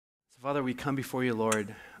Father, we come before you,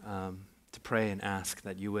 Lord, to pray and ask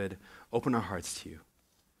that you would open our hearts to you.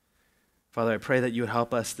 Father, I pray that you would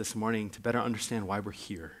help us this morning to better understand why we're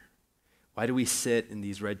here. Why do we sit in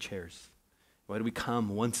these red chairs? Why do we come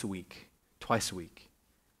once a week, twice a week?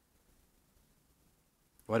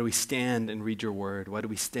 Why do we stand and read your word? Why do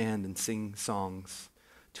we stand and sing songs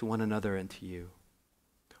to one another and to you?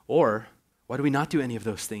 Or why do we not do any of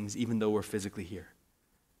those things even though we're physically here?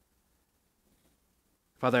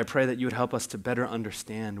 Father, I pray that you would help us to better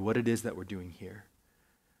understand what it is that we're doing here,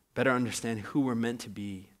 better understand who we're meant to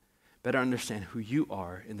be, better understand who you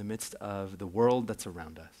are in the midst of the world that's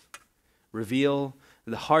around us. Reveal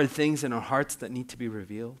the hard things in our hearts that need to be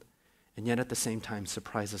revealed, and yet at the same time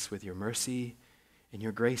surprise us with your mercy and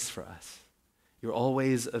your grace for us. You're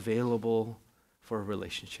always available for a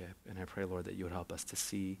relationship, and I pray, Lord, that you would help us to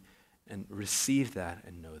see and receive that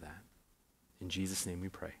and know that. In Jesus' name we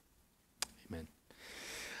pray. Amen.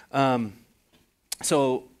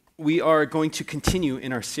 So we are going to continue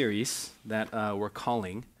in our series that we're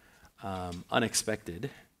calling Unexpected,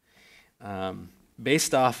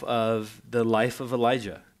 based off of the life of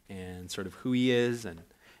Elijah and sort of who he is and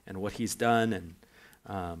what he's done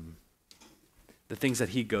and the things that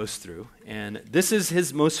he goes through. And this is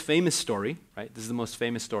his most famous story, right? This is the most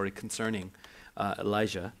famous story concerning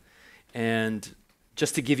Elijah. And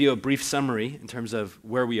just to give you a brief summary in terms of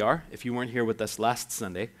where we are, if you weren't here with us last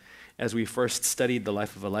Sunday, as we first studied the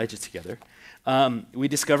life of Elijah together, we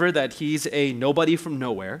discovered that he's a nobody from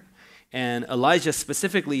nowhere. And Elijah,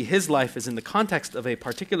 specifically, his life is in the context of a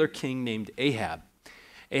particular king named Ahab.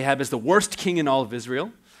 Ahab is the worst king in all of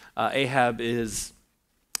Israel. Ahab is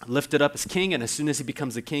lifted up as king, and as soon as he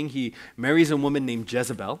becomes a king, he marries a woman named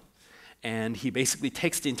Jezebel. And he basically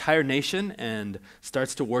takes the entire nation and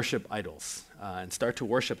starts to worship idols and start to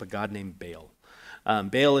worship a god named Baal.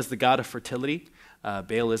 Baal is the god of fertility.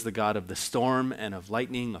 Baal is the god of the storm and of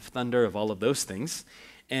lightning, of thunder, of all of those things.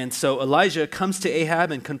 And so Elijah comes to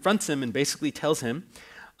Ahab and confronts him and basically tells him,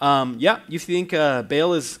 you think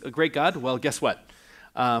Baal is a great god? Well, guess what?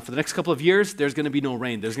 For the next couple of years, there's going to be no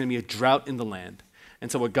rain. There's going to be a drought in the land.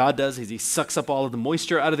 And so what God does is he sucks up all of the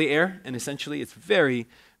moisture out of the air, and essentially it's very,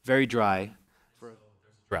 very dry. There's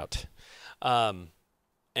a drought.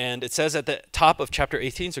 And it says at the top of chapter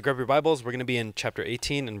 18, so grab your Bibles, we're going to be in chapter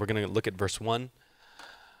 18, and we're going to look at verse 1.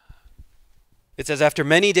 It says, "After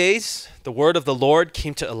many days, the word of the Lord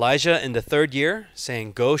came to Elijah in the 3rd year,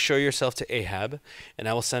 saying, 'Go show yourself to Ahab, and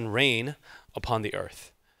I will send rain upon the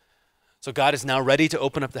earth.'" So God is now ready to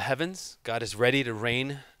open up the heavens. God is ready to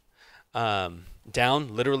rain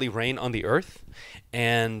down, literally rain on the earth.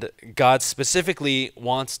 And God specifically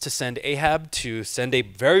wants to send Ahab to send a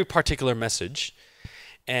very particular message.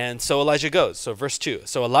 And so Elijah goes. So verse 2.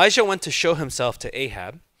 "So Elijah went to show himself to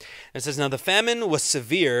Ahab." And it says, "Now the famine was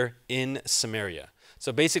severe in Samaria."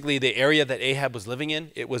 So basically the area that Ahab was living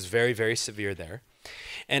in, it was very, very severe there.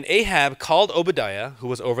 "And Ahab called Obadiah, who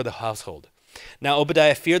was over the household. Now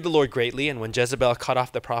Obadiah feared the Lord greatly, and when Jezebel cut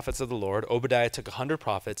off the prophets of the Lord, Obadiah took 100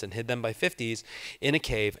 prophets and hid them by 50s in a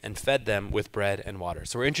cave and fed them with bread and water."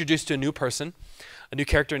 So we're introduced to a new person, a new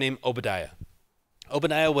character named Obadiah.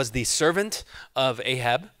 Obadiah was the servant of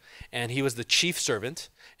Ahab, and he was the chief servant,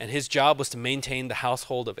 and his job was to maintain the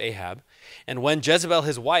household of Ahab. And when Jezebel,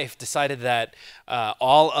 his wife, decided that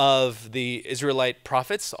all of the Israelite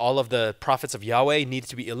prophets, all of the prophets of Yahweh needed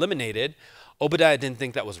to be eliminated, Obadiah didn't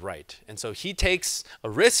think that was right. And so he takes a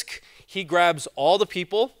risk. He grabs all the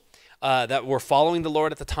people that were following the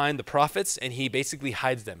Lord at the time, the prophets, and he basically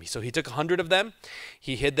hides them. So he took 100 of them.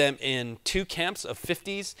 He hid them in 2 camps of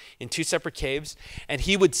 50s in 2 separate caves. And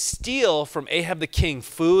he would steal from Ahab the king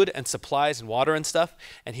food and supplies and water and stuff,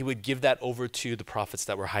 and he would give that over to the prophets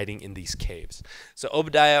that were hiding in these caves. So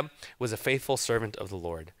Obadiah was a faithful servant of the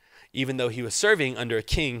Lord, even though he was serving under a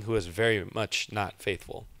king who was very much not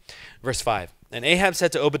faithful. Verse 5, "And Ahab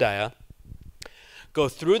said to Obadiah, 'Go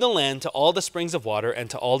through the land to all the springs of water and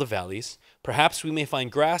to all the valleys. Perhaps we may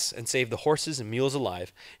find grass and save the horses and mules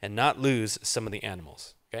alive and not lose some of the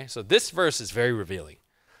animals.'" Okay, so this verse is very revealing.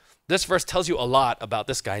 This verse tells you a lot about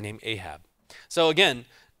this guy named Ahab. So again,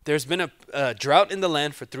 there's been a drought in the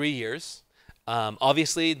land for 3 years.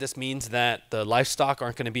 Obviously, this means that the livestock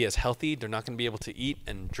aren't going to be as healthy. They're not going to be able to eat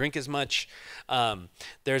and drink as much.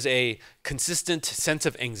 There's a consistent sense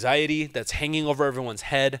of anxiety that's hanging over everyone's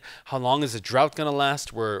head. How long is the drought going to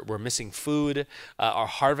last? We're missing food. Our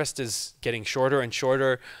harvest is getting shorter and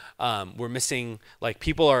shorter. We're missing,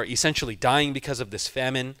 people are essentially dying because of this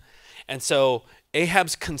famine. And so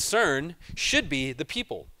Ahab's concern should be the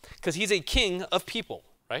people, because he's a king of people,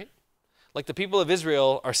 right? Like the people of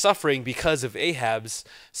Israel are suffering because of Ahab's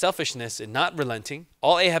selfishness and not relenting.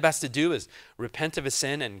 All Ahab has to do is repent of his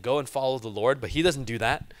sin and go and follow the Lord, but he doesn't do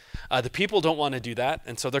that. The people don't want to do that,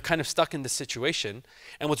 and so they're kind of stuck in this situation.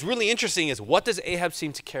 And what's really interesting is, what does Ahab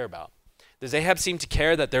seem to care about? Does Ahab seem to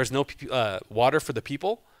care that there's no water for the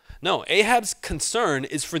people? No, Ahab's concern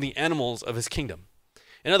is for the animals of his kingdom.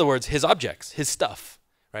 In other words, his objects, his stuff,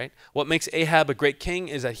 right? What makes Ahab a great king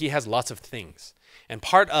is that he has lots of things. And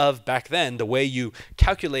part of, back then, the way you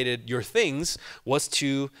calculated your things was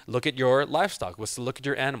to look at your livestock, was to look at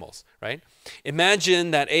your animals, right?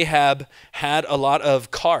 Imagine that Ahab had a lot of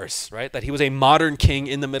cars, right? That he was a modern king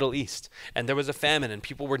in the Middle East, and there was a famine and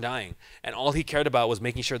people were dying, and all he cared about was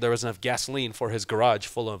making sure there was enough gasoline for his garage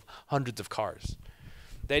full of hundreds of cars.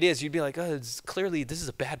 The idea is, you'd be like, oh, clearly this is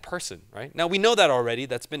a bad person, right? Now, we know that already.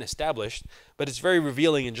 That's been established. But it's very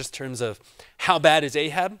revealing in just terms of how bad is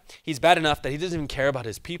Ahab. He's bad enough that he doesn't even care about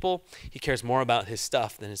his people. He cares more about his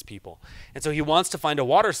stuff than his people. And so he wants to find a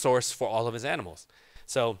water source for all of his animals.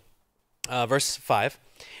 So verse 5,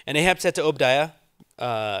 and Ahab said to Obadiah,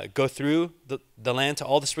 go through the land to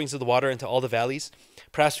all the springs of the water and to all the valleys.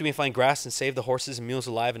 Perhaps we may find grass and save the horses and mules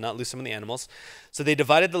alive and not lose some of the animals. So they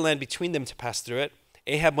divided the land between them to pass through it.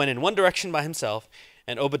 Ahab went in one direction by himself,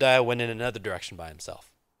 and Obadiah went in another direction by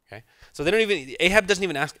himself. Okay, so Ahab doesn't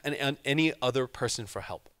even ask any other person for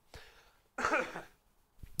help.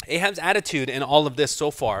 Ahab's attitude in all of this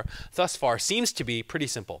thus far, seems to be pretty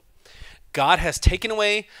simple. God has taken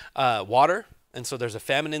away water, and so there's a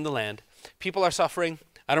famine in the land. People are suffering.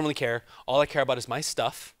 I don't really care. All I care about is my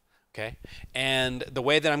stuff. Okay, and the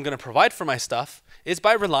way that I'm going to provide for my stuff is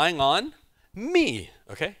by relying on me.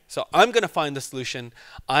 Okay, so I'm going to find the solution.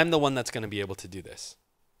 I'm the one that's going to be able to do this.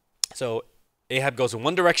 So Ahab goes in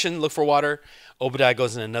one direction, look for water. Obadiah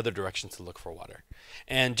goes in another direction to look for water.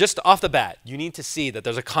 And just off the bat, you need to see that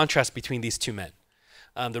there's a contrast between these two men.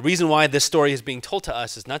 The reason why this story is being told to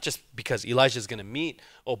us is not just because Elijah is going to meet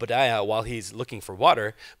Obadiah while he's looking for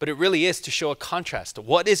water, but it really is to show a contrast.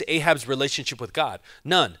 What is Ahab's relationship with God?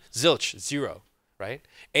 None. Zilch. Zero. Right?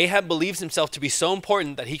 Ahab believes himself to be so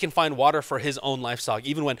important that he can find water for his own livestock,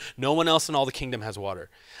 even when no one else in all the kingdom has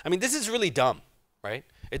water. I mean, this is really dumb, right?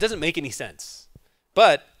 It doesn't make any sense.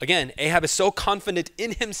 But again, Ahab is so confident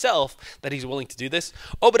in himself that he's willing to do this.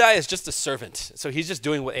 Obadiah is just a servant, so he's just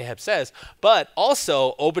doing what Ahab says. But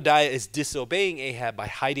also, Obadiah is disobeying Ahab by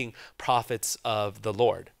hiding prophets of the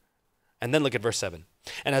Lord. And then look at verse 7.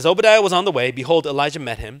 And as Obadiah was on the way, behold, Elijah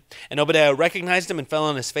met him. And Obadiah recognized him and fell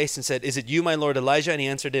on his face and said, is it you, my lord Elijah? And he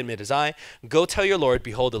answered him, it is I. Go tell your lord,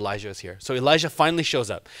 behold, Elijah is here. So Elijah finally shows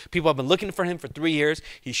up. People have been looking for him for 3 years.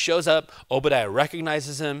 He shows up. Obadiah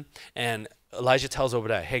recognizes him. And Elijah tells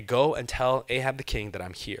Obadiah, hey, go and tell Ahab the king that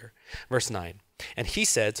I'm here. Verse 9. And he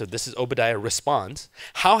said, so this is Obadiah responds,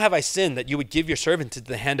 how have I sinned that you would give your servant into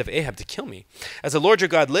the hand of Ahab to kill me? As the Lord your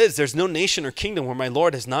God lives, there's no nation or kingdom where my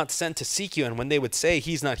Lord has not sent to seek you. And when they would say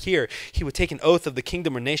he's not here, he would take an oath of the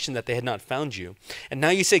kingdom or nation that they had not found you. And now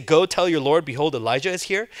you say, go tell your Lord, behold, Elijah is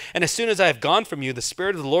here. And as soon as I have gone from you, the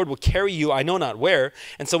Spirit of the Lord will carry you, I know not where.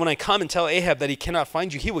 And so when I come and tell Ahab that he cannot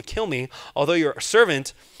find you, he would kill me. Although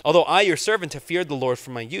I, your servant, have feared the Lord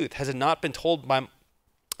from my youth. Has it not been told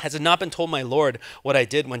my Lord what I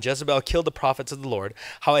did when Jezebel killed the prophets of the Lord,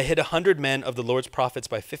 how I hid 100 men of the Lord's prophets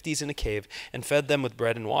by 50s in a cave and fed them with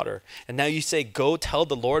bread and water? And now you say, go tell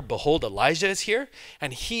the Lord, behold, Elijah is here,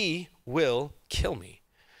 and he will kill me.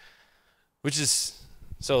 Which is,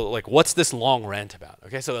 so like, what's this long rant about?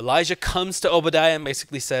 Okay, so Elijah comes to Obadiah and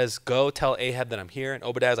basically says, go tell Ahab that I'm here. And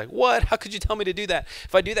Obadiah's like, what? How could you tell me to do that?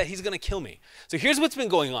 If I do that, he's going to kill me. So here's what's been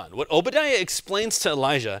going on. What Obadiah explains to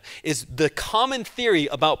Elijah is the common theory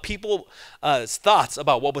about people's thoughts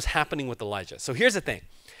about what was happening with Elijah. So here's the thing.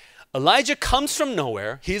 Elijah comes from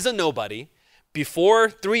nowhere. He's a nobody.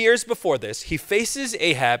 3 years before this, he faces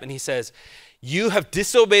Ahab and he says, you have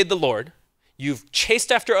disobeyed the Lord. You've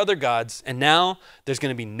chased after other gods, and now there's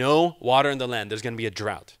going to be no water in the land. There's going to be a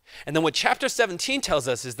drought. And then what chapter 17 tells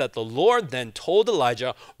us is that the Lord then told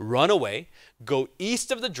Elijah, run away, go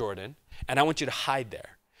east of the Jordan, and I want you to hide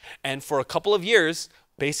there. And for a couple of years,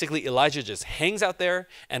 basically Elijah just hangs out there,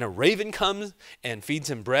 and a raven comes and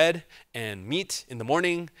feeds him bread and meat in the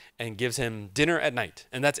morning and gives him dinner at night.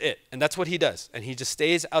 And that's it. And that's what he does. And he just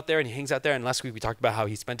stays out there and he hangs out there. And last week we talked about how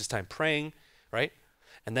he spent his time praying, right?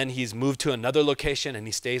 And then he's moved to another location and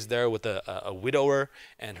he stays there with a widower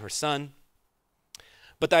and her son.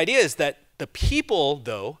 But the idea is that the people,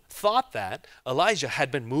 though, thought that Elijah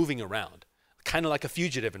had been moving around, kind of like a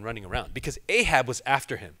fugitive and running around, because Ahab was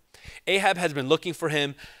after him. Ahab has been looking for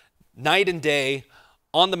him night and day,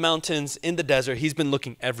 on the mountains, in the desert. He's been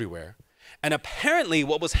looking everywhere. And apparently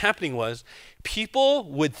what was happening was people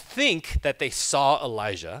would think that they saw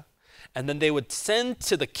Elijah, and then they would send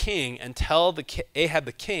to the king and tell Ahab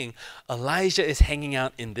the king, Elijah is hanging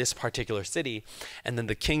out in this particular city. And then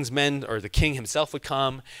the king's men or the king himself would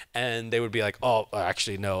come and they would be like, oh,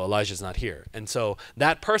 actually, no, Elijah's not here. And so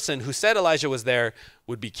that person who said Elijah was there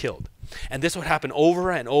would be killed. And this would happen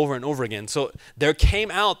over and over and over again. So there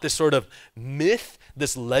came out this sort of myth,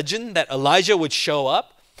 this legend that Elijah would show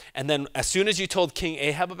up. And then as soon as you told King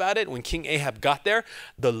Ahab about it, when King Ahab got there,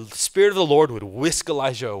 the Spirit of the Lord would whisk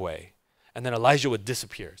Elijah away. And then Elijah would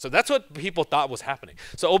disappear. So that's what people thought was happening.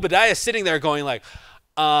 So Obadiah is sitting there going like,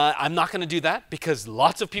 I'm not going to do that because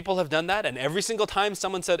lots of people have done that. And every single time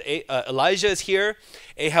someone said Elijah is here,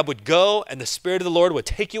 Ahab would go and the Spirit of the Lord would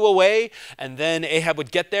take you away. And then Ahab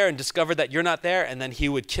would get there and discover that you're not there. And then he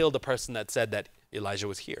would kill the person that said that Elijah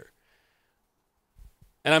was here.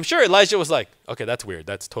 And I'm sure Elijah was like, okay, that's weird.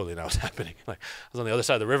 That's totally not what's happening. Like, I was on the other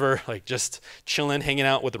side of the river, like just chilling, hanging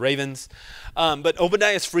out with the ravens. But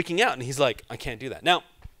Obadiah is freaking out, and he's like, I can't do that. Now,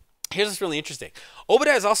 here's what's really interesting.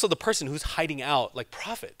 Obadiah is also the person who's hiding out like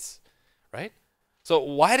prophets, right? So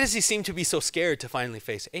why does he seem to be so scared to finally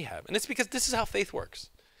face Ahab? And it's because this is how faith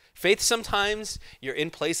works. Faith, sometimes you're in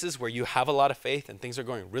places where you have a lot of faith and things are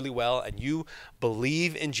going really well and you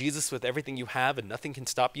believe in Jesus with everything you have and nothing can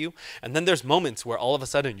stop you. And then there's moments where all of a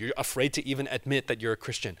sudden you're afraid to even admit that you're a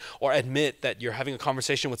Christian or admit that you're having a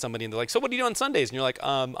conversation with somebody and they're like, so what do you do on Sundays? And you're like,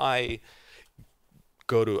 I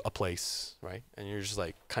go to a place, right? And you're just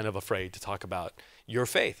like kind of afraid to talk about your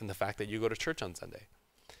faith and the fact that you go to church on Sunday.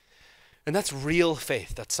 And that's real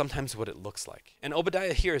faith. That's sometimes what it looks like. And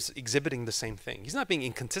Obadiah here is exhibiting the same thing. He's not being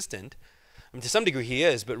inconsistent. I mean, to some degree he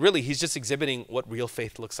is, but really he's just exhibiting what real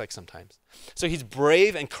faith looks like sometimes. So he's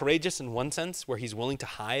brave and courageous in one sense, where he's willing to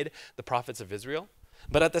hide the prophets of Israel.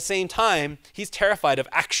 But at the same time, he's terrified of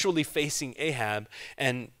actually facing Ahab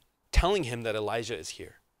and telling him that Elijah is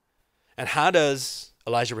here. And how does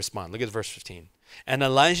Elijah respond? Look at verse 15. And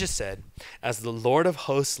Elijah said, as the Lord of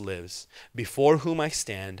hosts lives, before whom I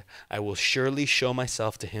stand, I will surely show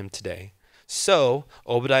myself to him today. So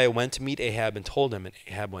Obadiah went to meet Ahab and told him, and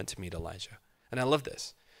Ahab went to meet Elijah. And I love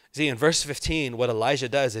this. See, in verse 15, what Elijah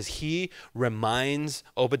does is he reminds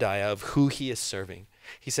Obadiah of who he is serving.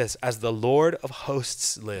 He says, as the Lord of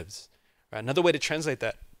hosts lives. Right? Another way to translate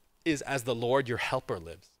that is as the Lord your helper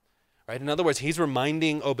lives. Right? In other words, he's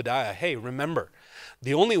reminding Obadiah, hey, remember,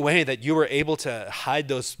 the only way that you were able to hide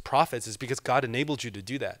those prophets is because God enabled you to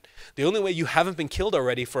do that. The only way you haven't been killed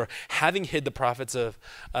already for having hid the prophets of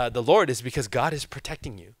the Lord is because God is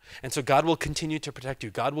protecting you. And so God will continue to protect you.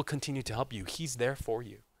 God will continue to help you. He's there for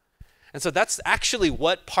you. And so that's actually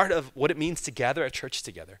what part of what it means to gather at church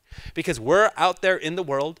together. Because we're out there in the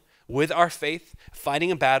world with our faith,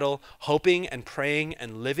 fighting a battle, hoping and praying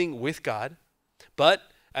and living with God. But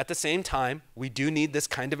at the same time, we do need this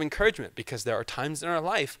kind of encouragement because there are times in our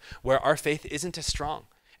life where our faith isn't as strong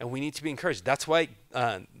and we need to be encouraged. That's why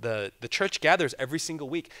the church gathers every single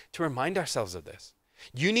week to remind ourselves of this.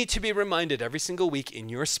 You need to be reminded every single week in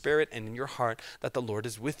your spirit and in your heart that the Lord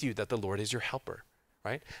is with you, that the Lord is your helper,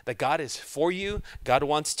 right? That God is for you. God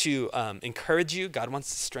wants to encourage you. God wants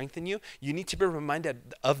to strengthen you. You need to be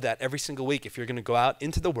reminded of that every single week if you're going to go out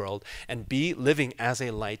into the world and be living as a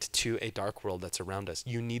light to a dark world that's around us.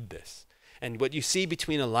 You need this. And what you see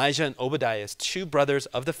between Elijah and Obadiah is two brothers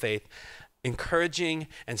of the faith encouraging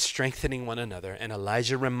and strengthening one another. And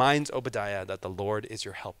Elijah reminds Obadiah that the Lord is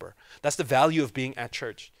your helper. That's the value of being at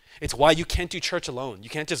church. It's why you can't do church alone. You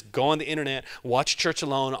can't just go on the internet, watch church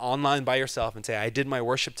alone online by yourself and say, I did my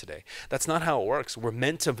worship today. That's not how it works. We're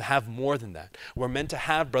meant to have more than that. We're meant to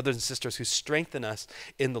have brothers and sisters who strengthen us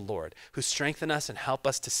in the Lord, who strengthen us and help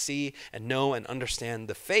us to see and know and understand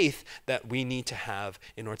the faith that we need to have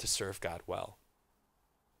in order to serve God well.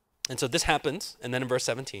 And so this happens, and then in verse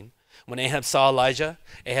 17, when Ahab saw Elijah,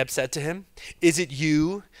 Ahab said to him, is it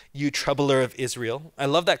you, you troubler of Israel? I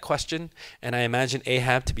love that question, and I imagine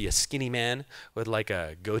Ahab to be a skinny man with like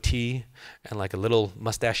a goatee and like a little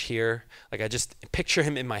mustache here. Like I just picture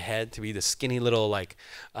him in my head to be the skinny little like,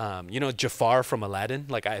 Jafar from Aladdin.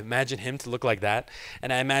 Like I imagine him to look like that.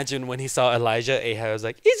 And I imagine when he saw Elijah, Ahab was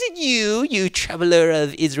like, is it you, you troubler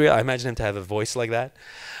of Israel? I imagine him to have a voice like that.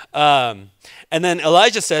 And then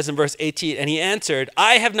Elijah says in verse 18, and he answered,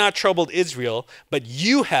 I have not troubled Israel, but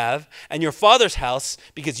you have, and your father's house,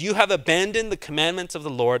 because you have abandoned the commandments of the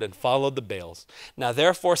Lord and followed the Baals. Now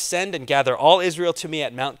therefore send and gather all Israel to me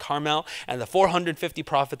at Mount Carmel, and the 450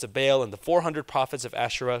 prophets of Baal and the 400 prophets of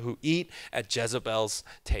Asherah who eat at Jezebel's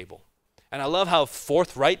table. And I love how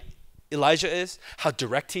forthright Elijah is, how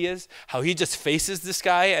direct he is, how he just faces this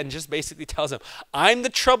guy and just basically tells him, I'm the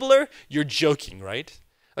troubler, you're joking, right?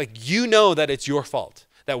 Like, you know that it's your fault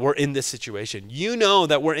that we're in this situation. You know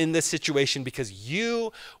that we're in this situation because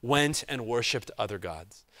you went and worshiped other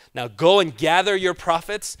gods. Now go and gather your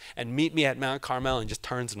prophets and meet me at Mount Carmel, and just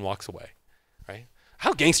turns and walks away, right?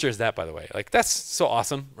 How gangster is that, by the way? Like, that's so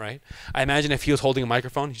awesome, right? I imagine if he was holding a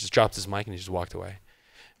microphone, he just dropped his mic and he just walked away.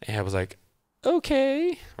 Ahab was like,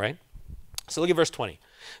 okay, right? So look at verse 20.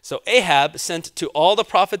 So Ahab sent to all the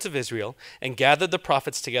prophets of Israel and gathered the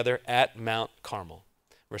prophets together at Mount Carmel.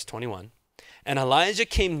 Verse 21. And Elijah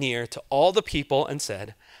came near to all the people and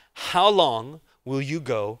said, how long will you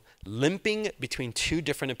go limping between two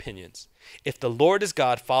different opinions? If the Lord is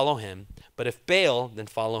God, follow him. But if Baal, then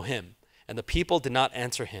follow him. And the people did not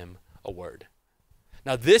answer him a word.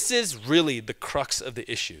 Now this is really the crux of the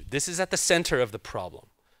issue. This is at the center of the problem.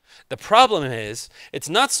 The problem is, it's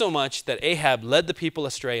not so much that Ahab led the people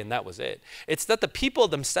astray and that was it. It's that the people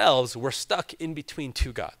themselves were stuck in between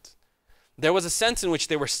two gods. There was a sense in which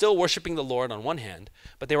they were still worshiping the Lord on one hand,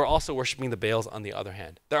 but they were also worshiping the Baals on the other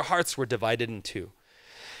hand. Their hearts were divided in two.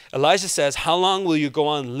 Elijah says, how long will you go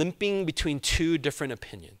on limping between two different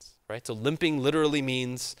opinions, right? So limping literally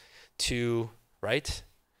means to, right,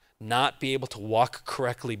 not be able to walk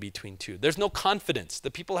correctly between two. There's no confidence.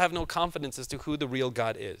 The people have no confidence as to who the real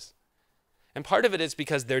God is. And part of it is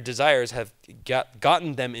because their desires have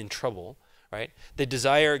gotten them in trouble, right? They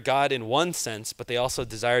desire God in one sense, but they also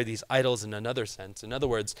desire these idols in another sense. In other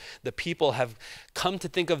words, the people have come to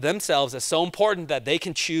think of themselves as so important that they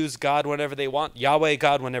can choose God whenever they want, Yahweh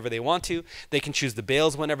God whenever they want to. They can choose the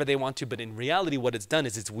Baals whenever they want to. But in reality, what it's done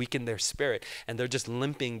is it's weakened their spirit. And they're just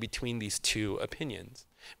limping between these two opinions,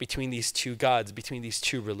 between these two gods, between these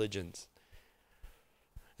two religions.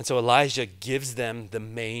 And so Elijah gives them the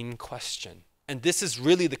main question. And this is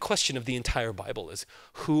really the question of the entire Bible is,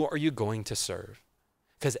 who are you going to serve?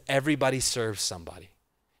 Because everybody serves somebody.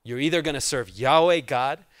 You're either going to serve Yahweh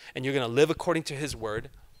God and you're going to live according to his word,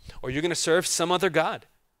 or you're going to serve some other God,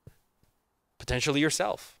 potentially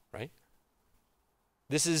yourself, right?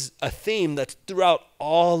 This is a theme that's throughout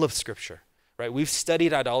all of Scripture, right? We've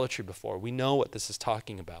studied idolatry before. We know what this is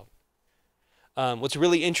talking about. What's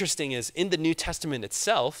really interesting is in the New Testament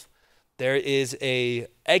itself, there is a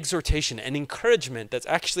exhortation, an encouragement that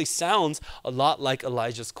actually sounds a lot like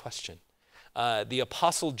Elijah's question. The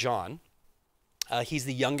Apostle John, he's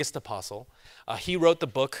the youngest apostle. He wrote the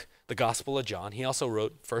book, the Gospel of John. He also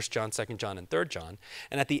wrote 1 John, 2 John, and 3 John.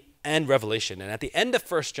 And at the end, Revelation. And at the end of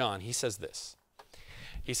 1 John, he says this.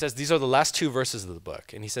 He says, these are the last two verses of the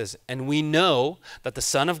book. And he says, and we know that the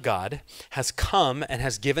Son of God has come and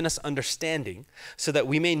has given us understanding so that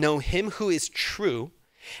we may know him who is true.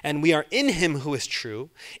 And we are in him who is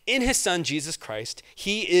true, in his Son, Jesus Christ.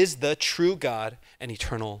 He is the true God and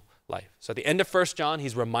eternal life. So at the end of 1 John,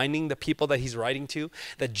 he's reminding the people that he's writing to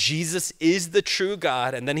that Jesus is the true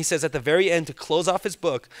God. And then he says at the very end, to close off his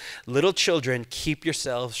book, little children, keep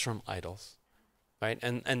yourselves from idols. Right?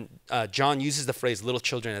 And John uses the phrase little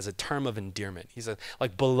children as a term of endearment. He said,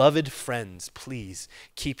 like, beloved friends, please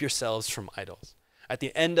keep yourselves from idols. At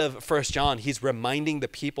the end of 1 John, he's reminding the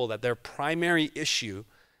people that their primary issue,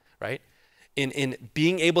 right, in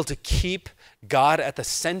being able to keep God at the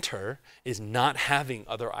center is not having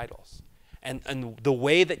other idols. And the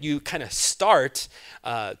way that you kind of start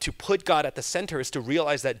to put God at the center is to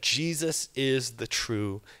realize that Jesus is the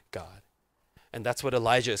true God. And that's what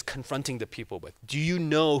Elijah is confronting the people with. Do you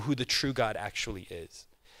know who the true God actually is?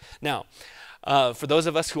 Now, for those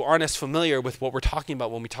of us who aren't as familiar with what we're talking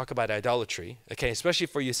about when we talk about idolatry, okay, especially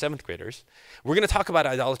for you 7th graders, we're going to talk about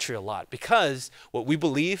idolatry a lot because what we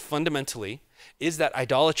believe fundamentally is that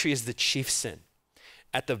idolatry is the chief sin.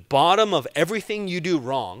 At the bottom of everything you do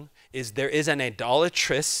wrong is there is an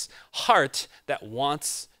idolatrous heart that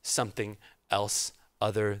wants something else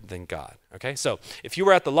other than God. Okay, so if you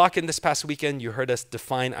were at the lock-in this past weekend, you heard us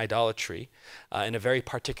define idolatry in a very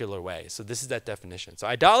particular way. So this is that definition. So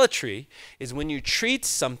idolatry is when you treat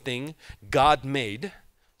something God made,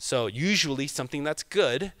 so usually something that's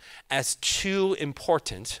good, as too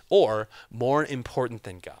important or more important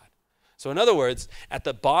than God. So in other words, at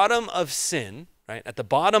the bottom of sin, right, at the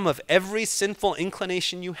bottom of every sinful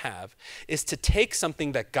inclination you have is to take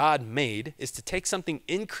something that God made, is to take something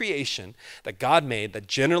in creation that God made that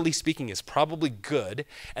generally speaking is probably good,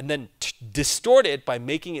 and then distort it by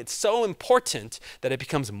making it so important that it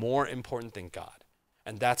becomes more important than God.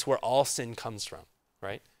 And that's where all sin comes from,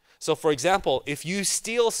 right? So for example, if you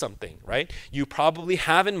steal something, right, you probably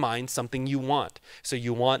have in mind something you want. So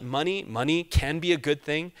you want money. Money can be a good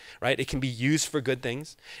thing, right? It can be used for good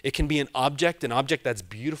things. It can be an object that's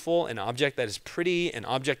beautiful, an object that is pretty, an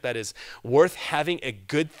object that is worth having, a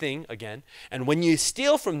good thing again. And when you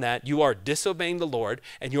steal from that, you are disobeying the Lord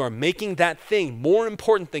and you are making that thing more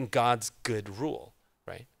important than God's good rule,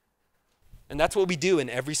 right? And that's what we do in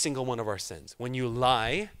every single one of our sins. When you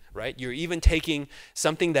lie, right, you're even taking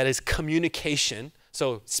something that is communication.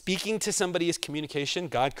 So speaking to somebody is communication.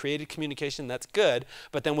 God created communication. That's good.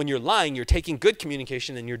 But then when you're lying, you're taking good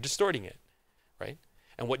communication and you're distorting it, right?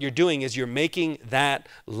 And what you're doing is you're making that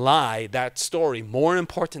lie, that story, more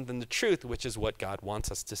important than the truth, which is what God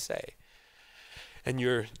wants us to say. And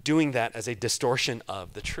you're doing that as a distortion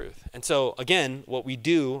of the truth. And so, again, what we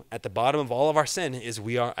do at the bottom of all of our sin is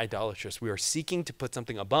we are idolatrous. We are seeking to put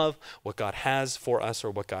something above what God has for us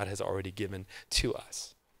or what God has already given to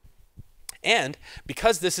us. And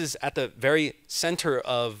because this is at the very center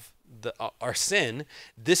of our sin,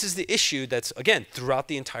 this is the issue that's, again, throughout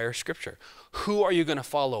the entire scripture. Who are you going to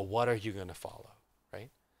follow? What are you going to follow?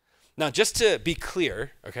 Right? Now, just to be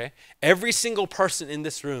clear, okay, every single person in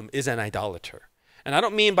this room is an idolater. And I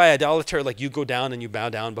don't mean by idolater like you go down and you bow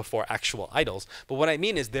down before actual idols. But what I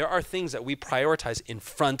mean is there are things that we prioritize in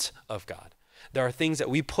front of God. There are things that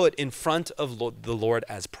we put in front of the Lord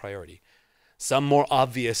as priority. Some more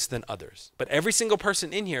obvious than others. But every single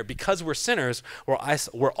person in here, because we're sinners,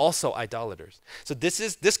 we're also idolaters. So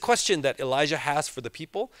this question that Elijah has for the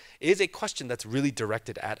people is a question that's really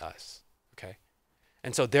directed at us. Okay?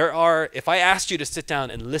 And so if I asked you to sit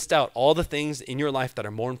down and list out all the things in your life that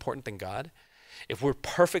are more important than God, if we're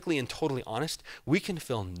perfectly and totally honest, we can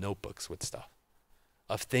fill notebooks with stuff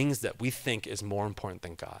of things that we think is more important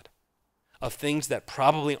than God, of things that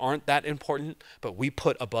probably aren't that important, but we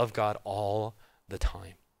put above God all the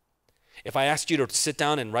time. If I asked you to sit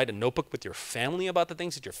down and write a notebook with your family about the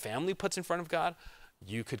things that your family puts in front of God,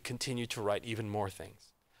 you could continue to write even more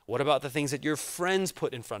things. What about the things that your friends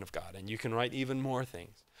put in front of God? And you can write even more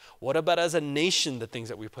things. What about as a nation, the things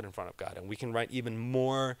that we put in front of God? And we can write even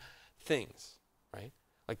more things. Right?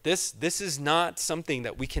 Like this is not something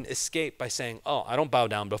that we can escape by saying, oh, I don't bow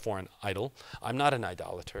down before an idol. I'm not an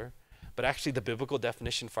idolater. But actually the biblical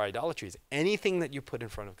definition for idolatry is anything that you put in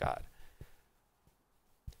front of God.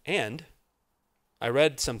 And I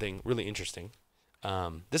read something really interesting.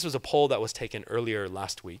 This was a poll that was taken earlier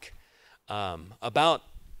last week about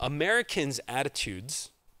Americans' attitudes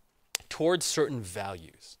towards certain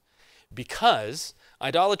values. Because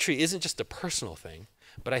idolatry isn't just a personal thing.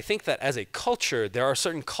 But I think that as a culture, there are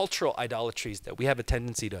certain cultural idolatries that we have a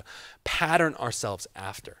tendency to pattern ourselves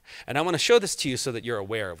after. And I want to show this to you so that you're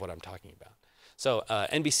aware of what I'm talking about. So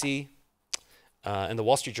NBC and the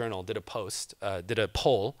Wall Street Journal did a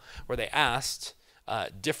poll where they asked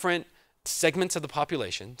different segments of the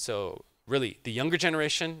population, so really the younger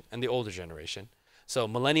generation and the older generation. So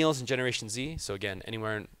millennials and Generation Z, so again,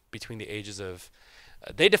 anywhere between the ages of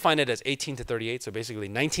they define it as 18 to 38, so basically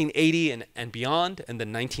 1980 and beyond, and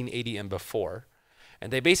then 1980 and before.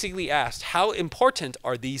 And they basically asked, how important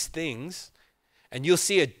are these things? And you'll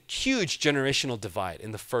see a huge generational divide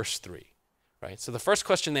in the first three, right? So the first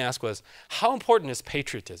question they asked was, how important is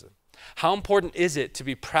patriotism? How important is it to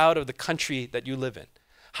be proud of the country that you live in?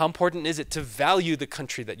 How important is it to value the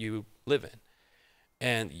country that you live in?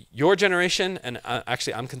 And your generation, and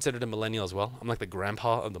actually I'm considered a millennial as well. I'm like the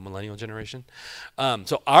grandpa of the millennial generation.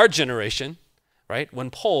 So our generation, right, when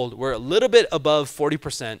polled, we're a little bit above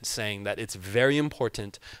 40% saying that it's very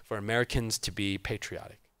important for Americans to be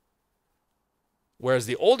patriotic. Whereas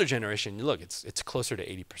the older generation, look, it's closer to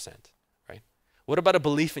 80%, right? What about a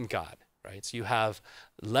belief in God, right? So you have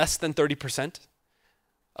less than 30%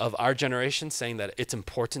 of our generation saying that it's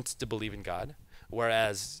important to believe in God.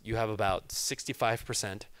 Whereas you have about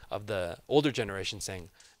 65% of the older generation saying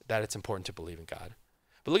that it's important to believe in God.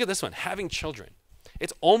 But look at this one, having children.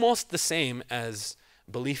 It's almost the same as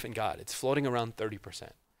belief in God. It's floating around 30%.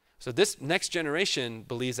 So this next generation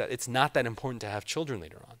believes that it's not that important to have children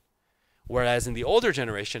later on. Whereas in the older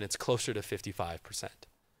generation, it's closer to 55%.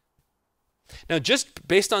 Now, just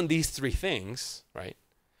based on these three things, right,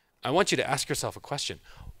 I want you to ask yourself a question.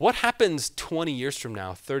 What happens 20 years from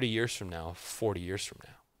now, 30 years from now, 40 years from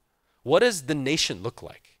now? What does the nation look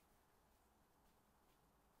like?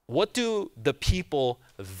 What do the people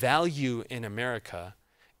value in America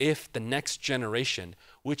if the next generation,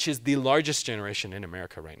 which is the largest generation in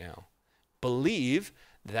America right now, believe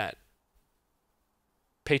that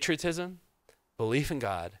patriotism, belief in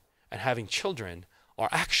God, and having children are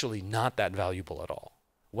actually not that valuable at all?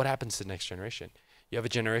 What happens to the next generation? You have a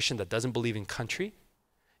generation that doesn't believe in country.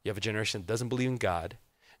 You have a generation that doesn't believe in God.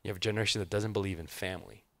 You have a generation that doesn't believe in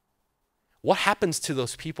family. What happens to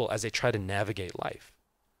those people as they try to navigate life?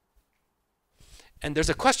 And there's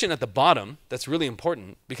a question at the bottom that's really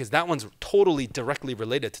important because that one's totally directly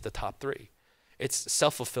related to the top three. It's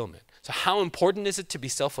self-fulfillment. So how important is it to be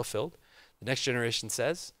self-fulfilled? The next generation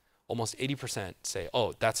says, almost 80% say,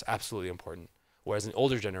 oh, that's absolutely important. Whereas in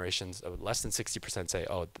older generations, less than 60% say,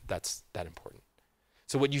 oh, that's that important.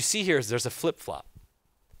 So what you see here is there's a flip-flop.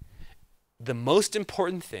 The most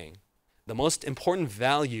important thing, the most important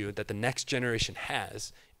value that the next generation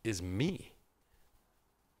has is me.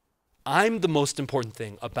 I'm the most important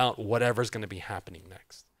thing about whatever's going to be happening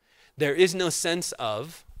next. There is no sense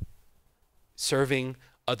of serving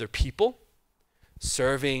other people,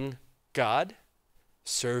 serving God,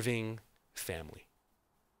 serving family.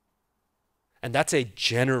 And that's a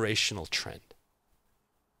generational trend.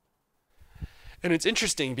 And it's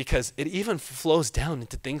interesting because it even flows down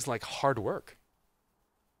into things like hard work,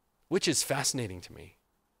 which is fascinating to me.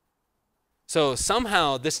 So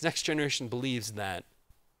somehow this next generation believes that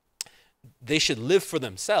they should live for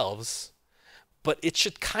themselves, but it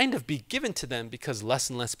should kind of be given to them because less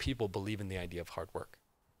and less people believe in the idea of hard work,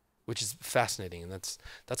 which is fascinating, and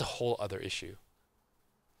that's a whole other issue.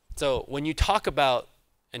 So when you talk about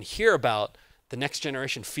and hear about the next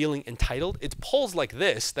generation feeling entitled, it's polls like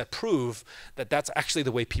this that prove that that's actually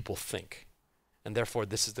the way people think, and therefore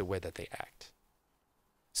this is the way that they act.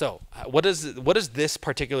 So what does this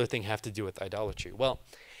particular thing have to do with idolatry? Well,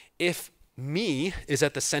 if me is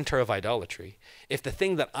at the center of idolatry, if the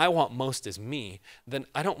thing that I want most is me, then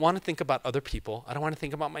I don't want to think about other people. I don't want to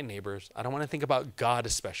think about my neighbors. I don't want to think about God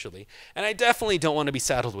especially. And I definitely don't want to be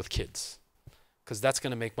saddled with kids because that's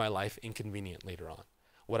going to make my life inconvenient later on.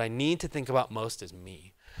 What I need to think about most is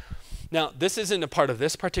me. Now, this isn't a part of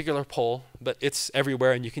this particular poll, but it's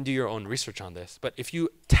everywhere, and you can do your own research on this. But if you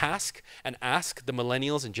task and ask the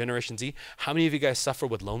millennials and Generation Z, how many of you guys suffer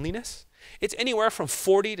with loneliness? It's anywhere from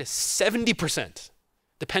 40 to 70%,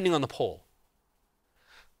 depending on the poll.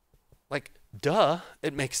 Like, duh,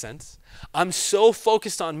 it makes sense. I'm so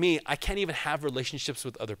focused on me, I can't even have relationships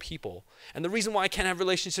with other people. And the reason why I can't have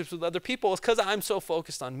relationships with other people is because I'm so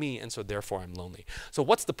focused on me, and so therefore I'm lonely. So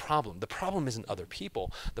what's the problem? The problem isn't other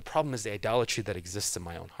people. The problem is the idolatry that exists in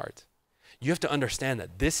my own heart. You have to understand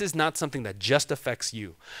that this is not something that just affects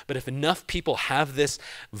you. But if enough people have this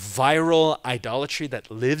viral idolatry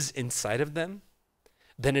that lives inside of them,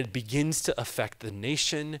 then it begins to affect the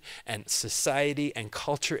nation and society and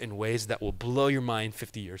culture in ways that will blow your mind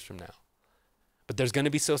 50 years from now. But there's going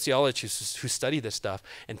to be sociologists who study this stuff,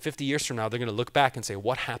 and 50 years from now, they're going to look back and say,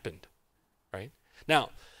 what happened, right? Now,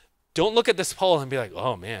 don't look at this poll and be like,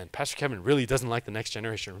 oh man, Pastor Kevin really doesn't like the next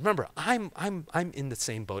generation. Remember, I'm in the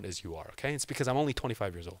same boat as you are, okay? It's because I'm only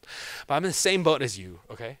 25 years old. But I'm in the same boat as you,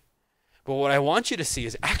 okay? But what I want you to see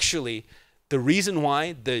is actually the reason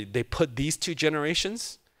why they put these two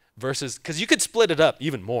generations versus, because you could split it up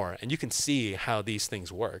even more and you can see how these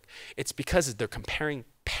things work. It's because they're comparing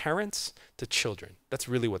parents to children. That's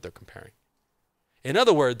really what they're comparing. In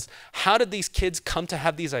other words, how did these kids come to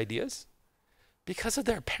have these ideas? Because of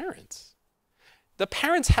their parents. The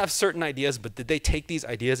parents have certain ideas, but did they take these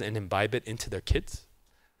ideas and imbibe it into their kids?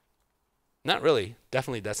 Not really.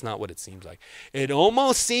 Definitely that's not what it seems like. It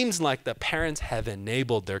almost seems like the parents have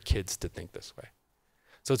enabled their kids to think this way.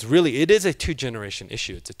 So it is a two-generation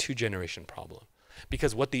issue. It's a two-generation problem.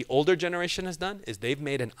 Because what the older generation has done is they've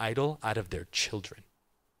made an idol out of their children.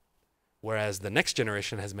 Whereas the next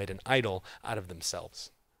generation has made an idol out of themselves.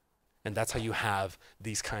 And that's how you have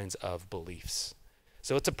these kinds of beliefs.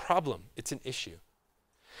 So it's a problem. It's an issue.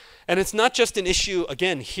 And it's not just an issue,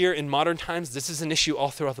 again, here in modern times. This is an issue all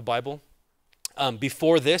throughout the Bible.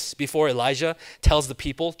 Before Elijah tells the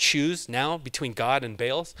people, choose now between God and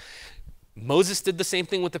Baals, Moses did the same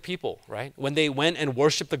thing with the people, right? When they went and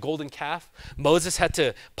worshiped the golden calf, Moses had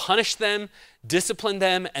to punish them, discipline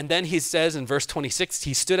them, and then he says in verse 26,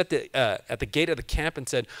 he stood at the gate of the camp and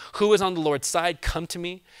said, who is on the Lord's side, come to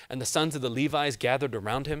me. And the sons of the Levites gathered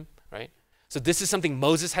around him, right? So this is something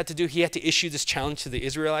Moses had to do. He had to issue this challenge to the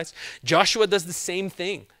Israelites. Joshua does the same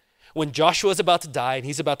thing. When Joshua is about to die and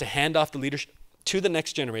he's about to hand off the leadership to the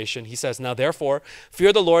next generation, he says, now therefore,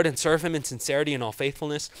 fear the Lord and serve him in sincerity and all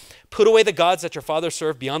faithfulness. Put away the gods that your fathers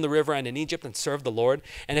served beyond the river and in Egypt and serve the Lord.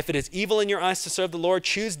 And if it is evil in your eyes to serve the Lord,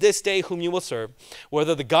 choose this day whom you will serve,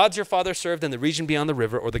 whether the gods your father served in the region beyond the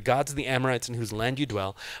river or the gods of the Amorites in whose land you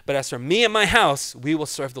dwell. But as for me and my house, we will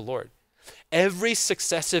serve the Lord. Every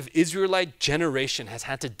successive Israelite generation has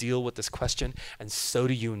had to deal with this question, and so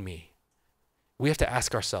do you and me. We have to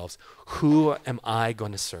ask ourselves, who am I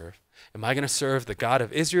going to serve? Am I going to serve the God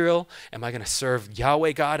of Israel? Am I going to serve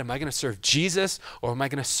Yahweh God? Am I going to serve Jesus? Or am I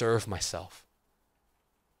going to serve myself?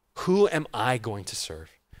 Who am I going to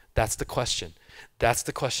serve? That's the question. That's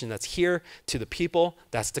the question that's here to the people.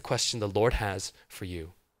 That's the question the Lord has for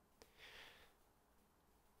you.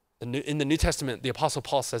 In the New Testament, the Apostle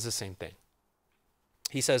Paul says the same thing.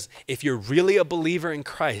 He says, if you're really a believer in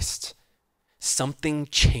Christ, something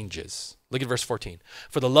changes. Look at verse 14.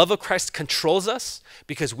 For the love of Christ controls us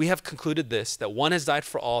because we have concluded this, that one has died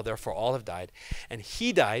for all, therefore all have died. And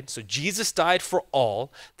he died, so Jesus died for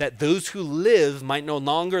all, that those who live might no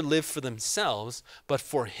longer live for themselves, but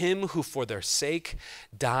for him who for their sake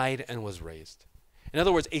died and was raised. In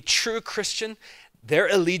other words, a true Christian, their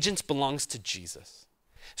allegiance belongs to Jesus.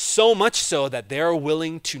 So much so that they are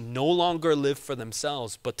willing to no longer live for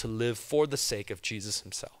themselves, but to live for the sake of Jesus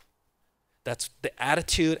himself. That's the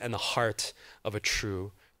attitude and the heart of a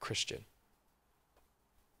true Christian.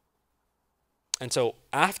 And so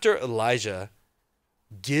after Elijah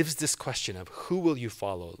gives this question of who will you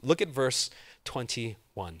follow, look at verse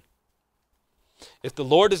 21. If the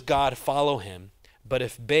Lord is God, follow him, but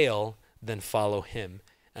if Baal, then follow him.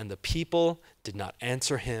 And the people did not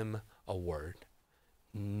answer him a word.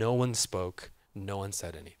 No one spoke, no one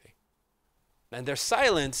said anything. And their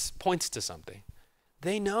silence points to something.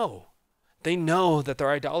 They know. They know that they're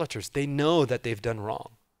idolaters. They know that they've done wrong.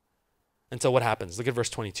 And so what happens? Look at verse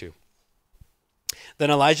 22.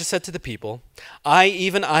 Then Elijah said to the people,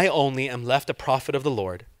 even I only, am left a prophet of the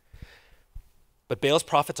Lord. But Baal's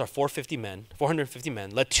prophets are 450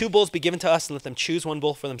 men. Let 2 bulls be given to us, and let them choose 1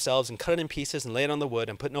 bull for themselves, and cut it in pieces, and lay it on the wood,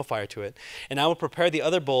 and put no fire to it. And I will prepare the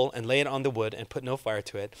other bull, and lay it on the wood, and put no fire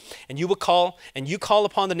to it. And you call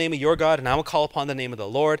upon the name of your God, and I will call upon the name of the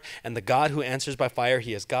Lord, and the God who answers by fire,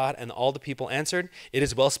 he is God. And all the people answered, it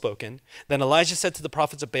is well spoken. Then Elijah said to the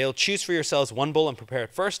prophets of Baal, choose for yourselves 1 bull, and prepare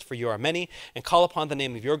it first, for you are many, and call upon the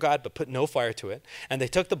name of your God, but put no fire to it. And they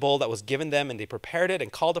took the bull that was given them, and they prepared it,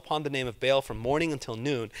 and called upon the name of Baal from morning until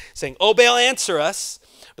noon, saying, O Baal, answer us.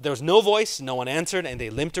 But there was no voice, no one answered, and they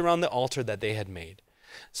limped around the altar that they had made.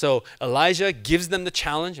 So Elijah gives them the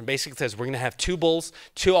challenge and basically says, we're going to have 2 bulls,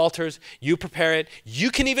 2 altars. You prepare it. You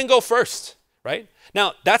can even go first, right?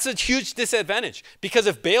 Now, that's a huge disadvantage, because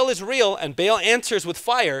if Baal is real and Baal answers with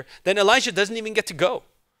fire, then Elijah doesn't even get to go,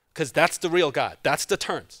 because that's the real God. That's the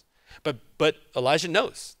terms. But Elijah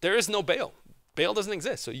knows there is no Baal. Baal doesn't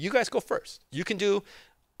exist. So you guys go first. You can do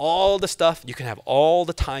all the stuff. You can have all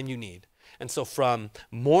the time you need. And so from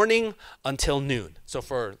morning until noon, so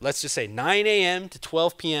for, let's just say 9 a.m. to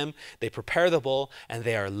 12 p.m., they prepare the bull, and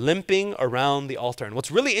they are limping around the altar. And what's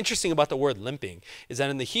really interesting about the word limping is that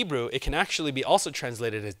in the Hebrew, it can actually be also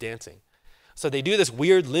translated as dancing. So they do this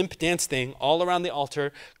weird limp dance thing all around the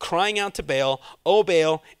altar, crying out to Baal, O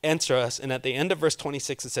Baal, answer us. And at the end of verse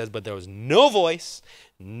 26, it says, but there was no voice,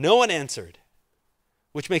 no one answered.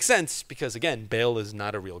 Which makes sense because, again, Baal is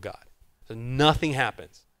not a real God. So nothing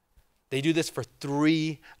happens. They do this for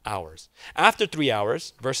 3 hours. After 3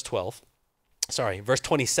 hours, verse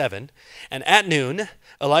 27, and at noon,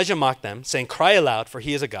 Elijah mocked them, saying, cry aloud, for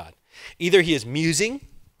he is a God. Either he is musing,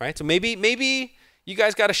 right? So maybe you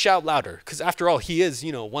guys got to shout louder, because after all, he is,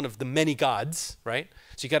 one of the many gods, right?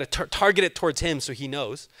 So you got to target it towards him so he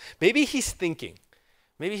knows. Maybe he's thinking.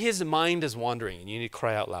 Maybe his mind is wandering, and you need to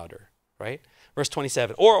cry out louder, right? Verse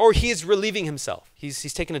 27, or he is relieving himself.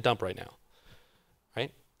 He's taking a dump right now,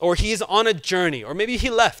 right? Or he is on a journey, or maybe he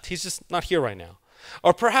left. He's just not here right now.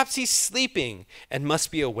 Or perhaps he's sleeping and must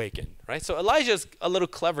be awakened, right? So Elijah's a little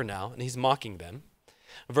clever now, and he's mocking them.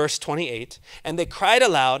 Verse 28, and they cried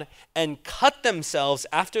aloud and cut themselves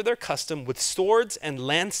after their custom with swords and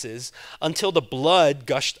lances until the blood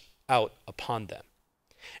gushed out upon them.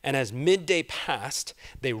 And as midday passed,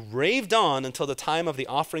 they raved on until the time of the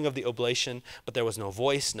offering of the oblation, but there was no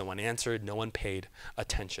voice, no one answered, no one paid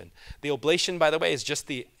attention. The oblation, by the way, is just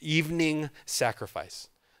the evening sacrifice.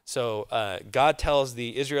 So God tells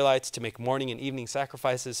the Israelites to make morning and evening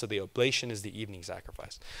sacrifices, so the oblation is the evening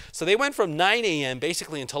sacrifice. So they went from 9 a.m.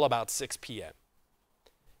 basically until about 6 p.m.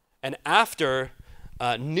 And after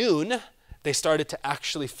noon, they started to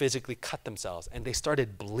actually physically cut themselves, and they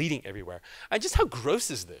started bleeding everywhere. And just how gross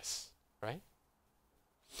is this, right?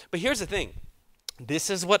 But here's the thing. This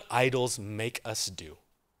is what idols make us do.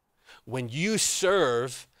 When you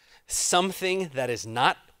serve something that is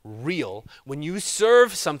not real, when you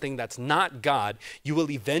serve something that's not God, you will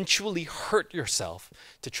eventually hurt yourself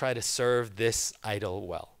to try to serve this idol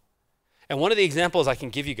well. And one of the examples I can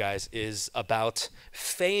give you guys is about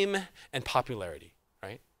fame and popularity,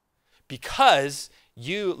 right? Because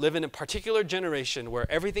you live in a particular generation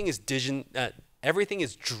where everything is driven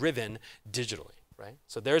digitally, right?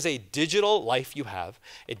 So there's a digital life you have,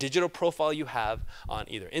 a digital profile you have on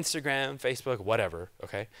either Instagram, Facebook, whatever,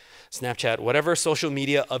 okay? Snapchat, whatever social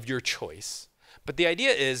media of your choice. But the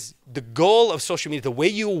idea is the goal of social media, the way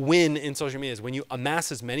you win in social media is when you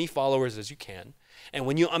amass as many followers as you can and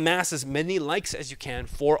when you amass as many likes as you can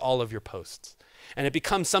for all of your posts. And it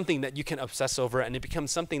becomes something that you can obsess over and it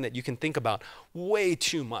becomes something that you can think about way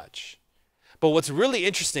too much. But what's really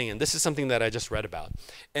interesting, and this is something that I just read about,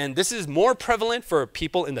 and this is more prevalent for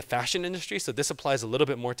people in the fashion industry, so this applies a little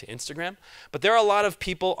bit more to Instagram, but there are a lot of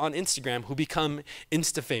people on Instagram who become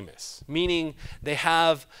Insta-famous, meaning they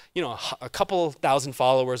have, a couple thousand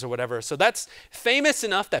followers or whatever. So that's famous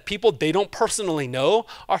enough that people they don't personally know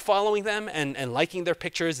are following them and liking their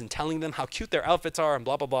pictures and telling them how cute their outfits are and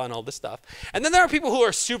blah, blah, blah, and all this stuff. And then there are people who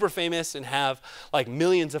are super famous and have like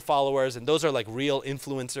millions of followers, and those are like real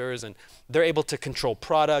influencers, and they're able to control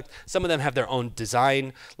product. Some of them have their own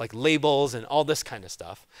design, like labels and all this kind of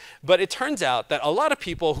stuff. But it turns out that a lot of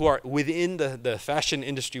people who are within the fashion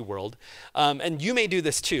industry world, and you may do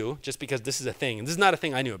this too, just because this is a thing, and this is not a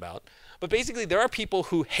thing I knew about, but basically there are people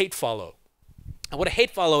who hate follow. And what a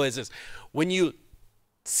hate follow is when you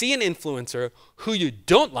see an influencer who you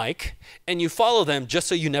don't like and you follow them just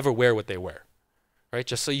so you never wear what they wear, right?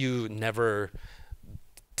 Just so you never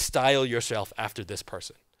style yourself after this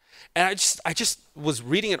person. And I just was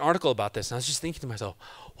reading an article about this and I was just thinking to myself,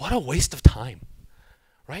 what a waste of time,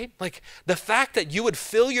 right? Like the fact that you would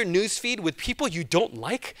fill your newsfeed with people you don't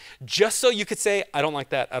like just so you could say, I don't like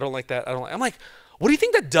that, I don't like that, I don't like. I'm like, what do you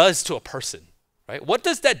think that does to a person, right? What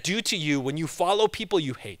does that do to you when you follow people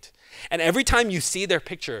you hate? And every time you see their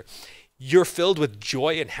picture, you're filled with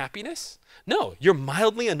joy and happiness? No, you're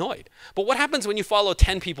mildly annoyed. But what happens when you follow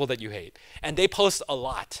 10 people that you hate and they post a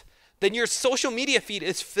lot? Then your social media feed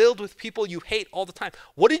is filled with people you hate all the time.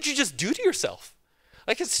 What did you just do to yourself?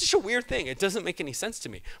 Like, it's such a weird thing. It doesn't make any sense to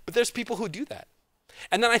me. But there's people who do that.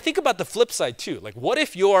 And then I think about the flip side too. Like, what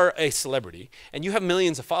if you're a celebrity and you have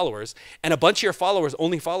millions of followers and a bunch of your followers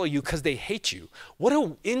only follow you because they hate you? What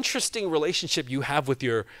an interesting relationship you have with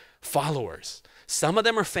your followers. Some of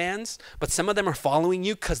them are fans, but some of them are following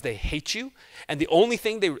you because they hate you. And the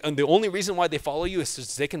only reason why they follow you is so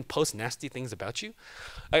they can post nasty things about you.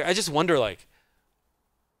 I just wonder, like,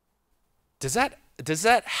 does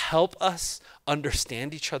that help us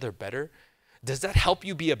understand each other better? Does that help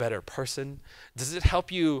you be a better person? Does it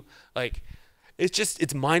help you, like,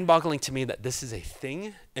 it's mind-boggling to me that this is a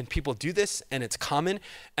thing and people do this and it's common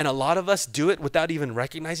and a lot of us do it without even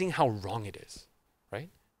recognizing how wrong it is, right?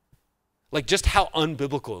 Like just how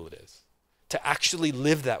unbiblical it is to actually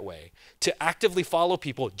live that way, to actively follow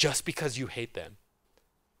people just because you hate them.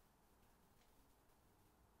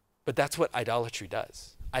 But that's what idolatry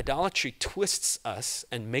does. Idolatry twists us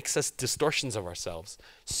and makes us distortions of ourselves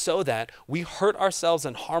so that we hurt ourselves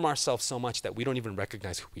and harm ourselves so much that we don't even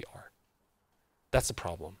recognize who we are. That's the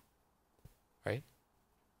problem, right?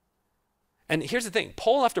 And here's the thing,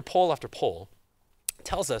 poll after poll after poll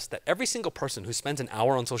tells us that every single person who spends an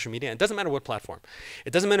hour on social media, and it doesn't matter what platform,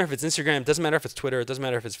 it doesn't matter if it's Instagram, it doesn't matter if it's Twitter, it doesn't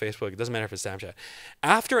matter if it's Facebook, it doesn't matter if it's Snapchat.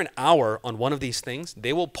 After an hour on one of these things,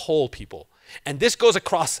 they will poll people. And this goes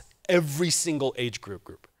across every single age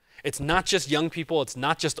group. It's not just young people, it's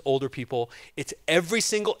not just older people, it's every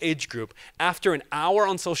single age group. After an hour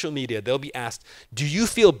on social media, they'll be asked, do you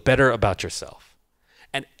feel better about yourself?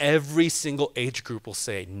 And every single age group will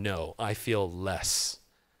say, no, I feel less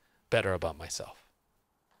better about myself.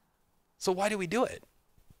 So why do we do it?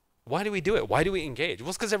 Why do we do it? Why do we engage? Well,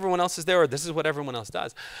 it's because everyone else is there, or this is what everyone else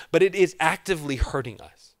does. But it is actively hurting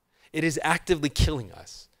us. It is actively killing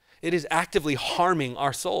us. It is actively harming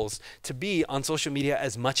our souls to be on social media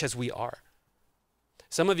as much as we are.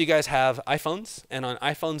 Some of you guys have iPhones, and on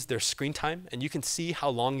iPhones there's screen time, and you can see how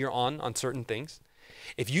long you're on certain things.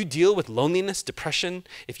 If you deal with loneliness, depression,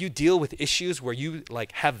 if you deal with issues where you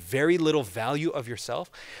like have very little value of yourself,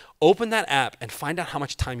 open that app and find out how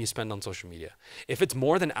much time you spend on social media. If it's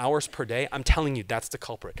more than hours per day, I'm telling you that's the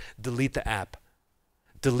culprit. Delete the app.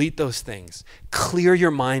 Delete those things. Clear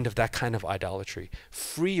your mind of that kind of idolatry.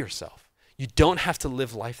 Free yourself. You don't have to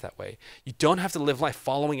live life that way. You don't have to live life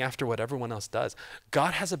following after what everyone else does.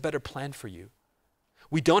 God has a better plan for you.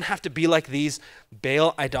 We don't have to be like these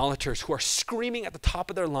Baal idolaters who are screaming at the top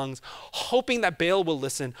of their lungs, hoping that Baal will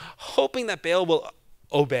listen, hoping that Baal will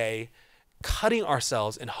obey, cutting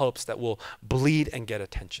ourselves in hopes that we'll bleed and get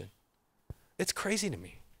attention. It's crazy to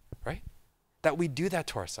me, right? That we do that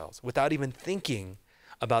to ourselves without even thinking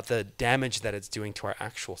about the damage that it's doing to our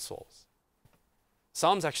actual souls.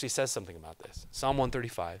 Psalms actually says something about this. Psalm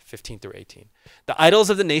 135, 15 through 18. The idols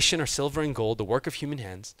of the nation are silver and gold, the work of human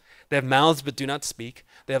hands. They have mouths but do not speak.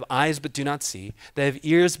 They have eyes but do not see. They have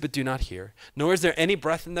ears but do not hear. Nor is there any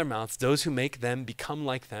breath in their mouths. Those who make them become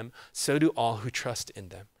like them. So do all who trust in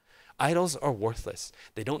them. Idols are worthless.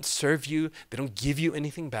 They don't serve you. They don't give you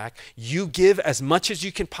anything back. You give as much as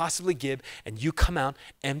you can possibly give, and you come out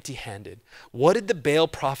empty-handed. What did the Baal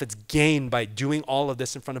prophets gain by doing all of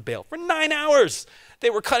this in front of Baal? For 9 hours, they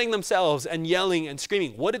were cutting themselves and yelling and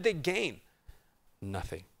screaming. What did they gain?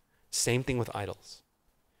 Nothing. Same thing with idols.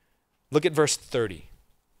 Look at verse 30.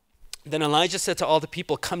 Then Elijah said to all the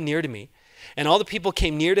people, "Come near to me." And all the people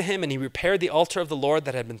came near to him, and he repaired the altar of the Lord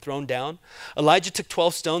that had been thrown down. Elijah took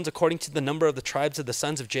 12 stones according to the number of the tribes of the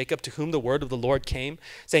sons of Jacob, to whom the word of the Lord came,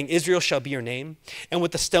 saying, "Israel shall be your name." And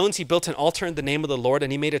with the stones he built an altar in the name of the Lord,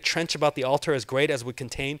 and he made a trench about the altar as great as would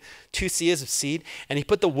contain 2 seahs of seed. And he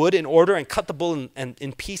put the wood in order and cut the bull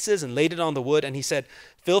in pieces and laid it on the wood. And he said,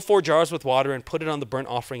 "Fill 4 jars with water and put it on the burnt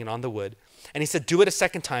offering and on the wood." And he said, "Do it a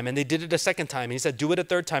second time." And they did it a second time. And he said, "Do it a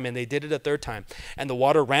third time." And they did it a third time. And the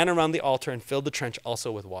water ran around the altar and filled the trench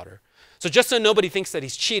also with water. So just so nobody thinks that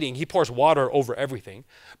he's cheating, he pours water over everything.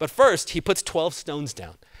 But first, he puts 12 stones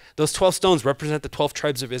down. Those 12 stones represent the 12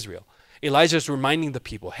 tribes of Israel. Elijah is reminding the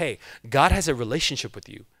people, hey, God has a relationship with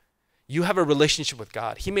you. You have a relationship with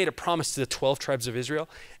God. He made a promise to the 12 tribes of Israel.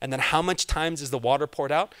 And then how much times is the water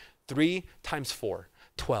poured out? 3 times 4.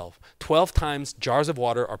 12. 12 times jars of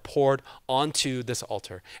water are poured onto this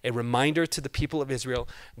altar. A reminder to the people of Israel,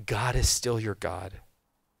 God is still your God.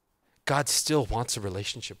 God still wants a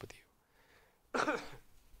relationship with you.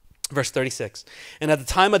 Verse 36. And at the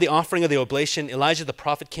time of the offering of the oblation, Elijah the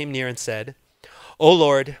prophet came near and said, "O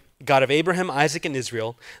Lord, God of Abraham, Isaac, and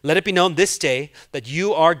Israel, let it be known this day that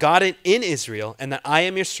you are God in Israel, and that I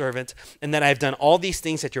am your servant, and that I have done all these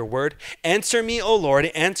things at your word. Answer me, O Lord,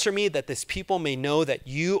 answer me, that this people may know that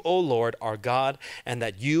you, O Lord, are God, and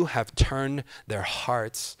that you have turned their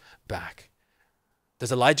hearts back."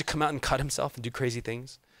 Does Elijah come out and cut himself and do crazy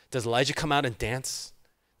things? Does Elijah come out and dance?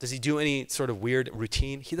 Does he do any sort of weird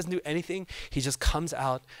routine? He doesn't do anything. He just comes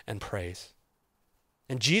out and prays.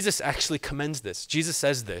 And Jesus actually commends this. Jesus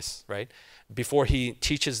says this, right? Before he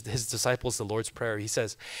teaches his disciples the Lord's Prayer, he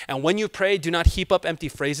says, "And when you pray, do not heap up empty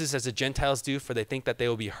phrases as the Gentiles do, for they think that they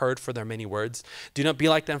will be heard for their many words. Do not be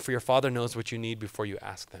like them, for your Father knows what you need before you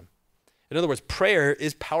ask them." In other words, prayer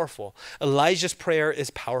is powerful. Elijah's prayer is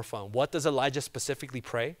powerful. And what does Elijah specifically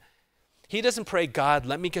pray? He doesn't pray, "God,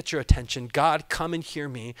 let me get your attention. God, come and hear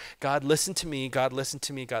me. God, listen to me. God, listen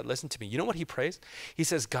to me. God, listen to me." You know what he prays? He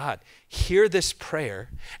says, "God, hear this prayer,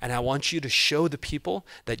 and I want you to show the people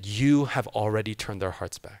that you have already turned their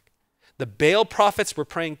hearts back." The Baal prophets were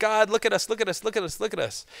praying, "God, look at us, look at us, look at us, look at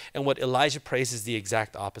us." And what Elijah prays is the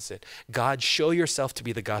exact opposite. "God, show yourself to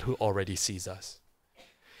be the God who already sees us."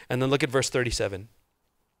 And then look at verse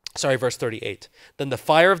 38. Then the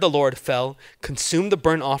fire of the Lord fell, consumed the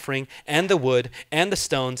burnt offering and the wood and the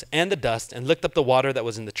stones and the dust, and licked up the water that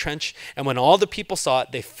was in the trench. And when all the people saw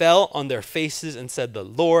it, they fell on their faces and said, "The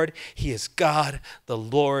Lord, he is God. The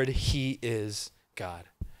Lord, he is God."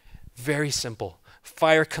 Very simple.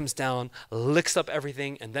 Fire comes down, licks up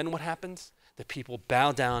everything, and then what happens? The people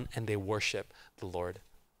bow down and they worship the Lord.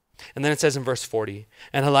 And then it says in verse 40,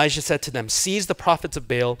 "And Elijah said to them, 'Seize the prophets of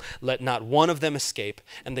Baal, let not one of them escape.'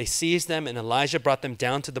 And they seized them, and Elijah brought them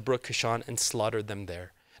down to the brook Kishon and slaughtered them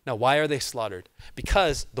there." Now, why are they slaughtered?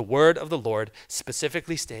 Because the word of the Lord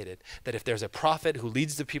specifically stated that if there's a prophet who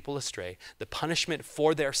leads the people astray, the punishment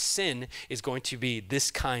for their sin is going to be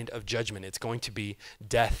this kind of judgment. It's going to be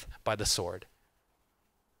death by the sword.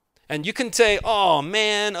 And you can say, "Oh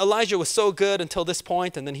man, Elijah was so good until this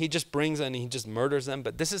point, and then he just brings and he just murders them."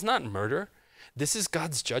 But this is not murder. This is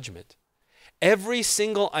God's judgment. Every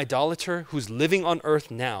single idolater who's living on earth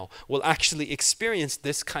now will actually experience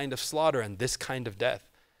this kind of slaughter and this kind of death,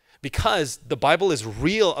 because the Bible is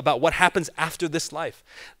real about what happens after this life.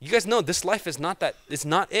 You guys know this life is not that. It's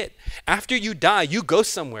not it. After you die, you go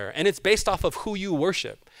somewhere, and it's based off of who you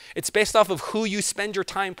worship. It's based off of who you spend your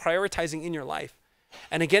time prioritizing in your life.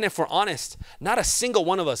 And again, if we're honest, not a single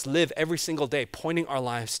one of us live every single day pointing our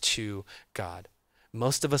lives to God.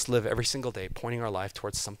 Most of us live every single day pointing our life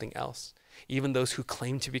towards something else, even those who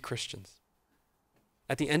claim to be Christians.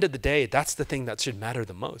 At the end of the day, that's the thing that should matter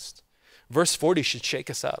the most. Verse 40 should shake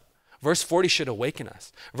us up. Verse 40 should awaken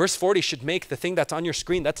us. Verse 40 should make the thing that's on your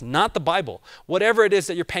screen, that's not the Bible, whatever it is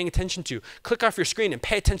that you're paying attention to, click off your screen and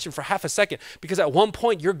pay attention for half a second, because at one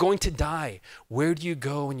point you're going to die. Where do you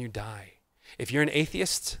go when you die? If you're an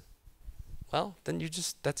atheist, well, then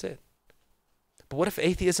that's it. But what if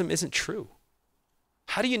atheism isn't true?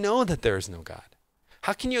 How do you know that there is no God?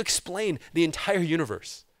 How can you explain the entire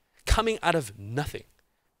universe coming out of nothing?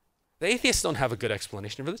 The atheists don't have a good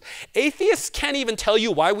explanation for this. Atheists can't even tell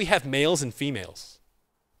you why we have males and females,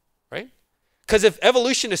 right? Because if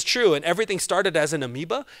evolution is true and everything started as an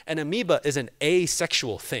amoeba is an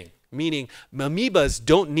asexual thing, meaning amoebas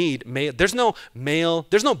don't need male. There's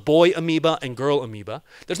no boy amoeba and girl amoeba.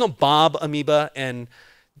 There's no Bob amoeba and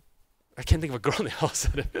I can't think of a girl else.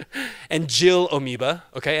 And Jill amoeba,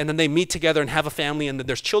 okay? And then they meet together and have a family and then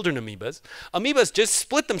there's children amoebas. Amoebas just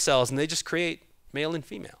split themselves and they just create male and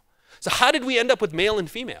female. So how did we end up with male and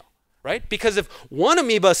female, right? Because if one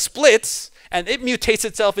amoeba splits and it mutates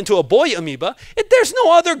itself into a boy amoeba, there's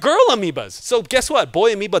no other girl amoebas. So guess what?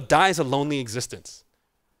 Boy amoeba dies a lonely existence.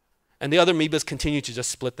 And the other amoebas continue to just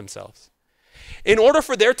split themselves. In order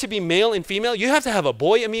for there to be male and female, you have to have a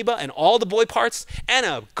boy amoeba and all the boy parts and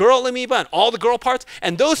a girl amoeba and all the girl parts.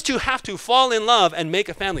 And those two have to fall in love and make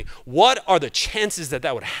a family. What are the chances that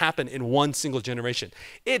that would happen in one single generation?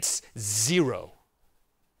 It's zero.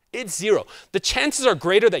 It's zero. The chances are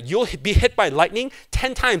greater that you'll be hit by lightning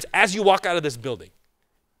 10 times as you walk out of this building.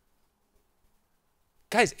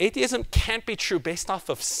 Guys, atheism can't be true based off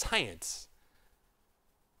of science.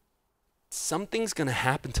 Something's going to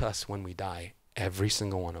happen to us when we die, every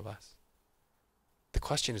single one of us. The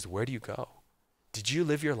question is, where do you go? Did you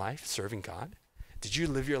live your life serving God? Did you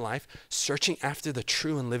live your life searching after the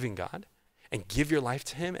true and living God and give your life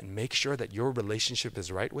to him and make sure that your relationship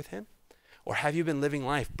is right with him? Or have you been living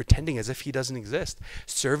life pretending as if he doesn't exist,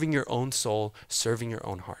 serving your own soul, serving your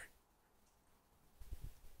own heart?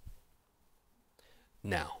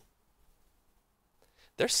 Now,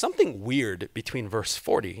 there's something weird between verse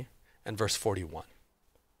 40 and verse 41.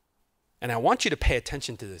 And I want you to pay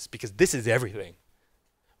attention to this because this is everything.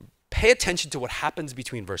 Pay attention to what happens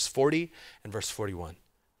between verse 40 and verse 41.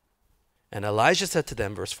 And Elijah said to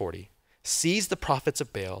them, verse 40, "Seize the prophets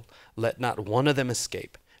of Baal, let not one of them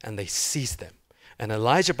escape." And they seized them. And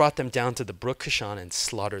Elijah brought them down to the brook Kishon and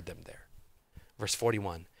slaughtered them there. Verse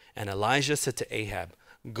 41, and Elijah said to Ahab,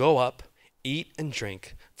 "Go up, eat and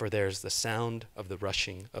drink, for there's the sound of the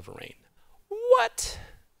rushing of rain." What?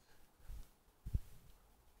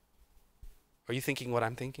 Are you thinking what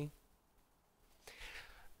I'm thinking?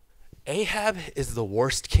 Ahab is the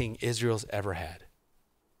worst king Israel's ever had.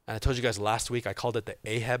 And I told you guys last week, I called it the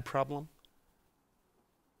Ahab problem.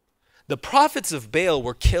 The prophets of Baal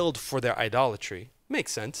were killed for their idolatry.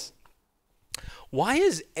 Makes sense. Why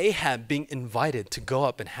is Ahab being invited to go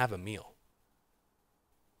up and have a meal?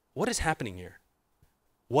 What is happening here?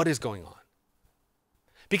 What is going on?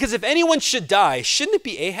 Because if anyone should die, shouldn't it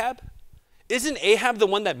be Ahab? Isn't Ahab the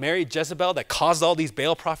one that married Jezebel, that caused all these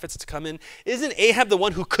Baal prophets to come in? Isn't Ahab the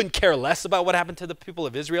one who couldn't care less about what happened to the people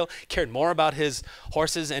of Israel, cared more about his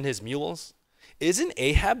horses and his mules? Isn't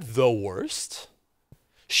Ahab the worst?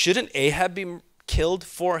 Shouldn't Ahab be killed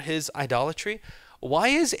for his idolatry? Why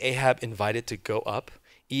is Ahab invited to go up,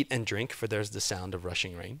 eat and drink, for there's the sound of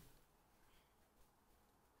rushing rain?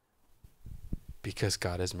 Because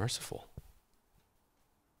God is merciful.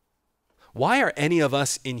 Why are any of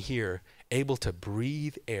us in here able to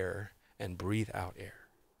breathe air and breathe out air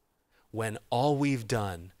when all we've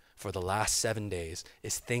done for the last 7 days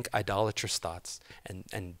is think idolatrous thoughts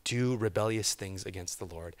and do rebellious things against the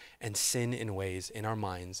Lord and sin in ways in our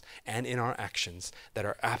minds and in our actions that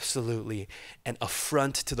are absolutely an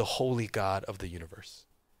affront to the holy God of the universe?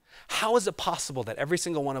 How is it possible that every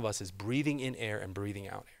single one of us is breathing in air and breathing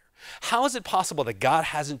out air? How is it possible that God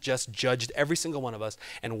hasn't just judged every single one of us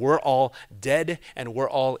and we're all dead and we're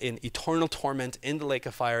all in eternal torment, in the lake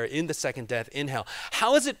of fire, in the second death, in hell?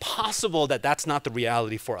 How is it possible that that's not the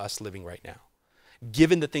reality for us living right now,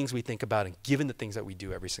 given the things we think about and given the things that we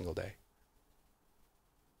do every single day?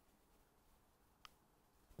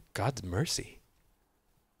 God's mercy.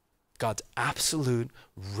 God's absolute,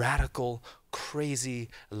 radical, crazy,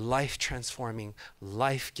 life-transforming,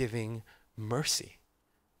 life-giving mercy.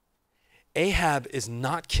 Ahab is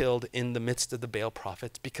not killed in the midst of the Baal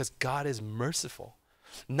prophets because God is merciful,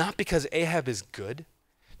 not because Ahab is good.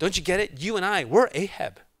 Don't you get it? You and I, we're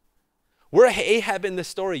Ahab. We're Ahab in this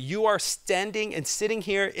story. You are standing and sitting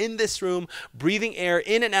here in this room, breathing air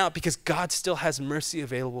in and out because God still has mercy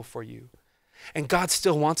available for you. And God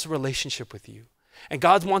still wants a relationship with you. And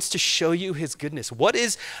God wants to show you his goodness. What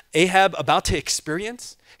is Ahab about to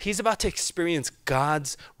experience? He's about to experience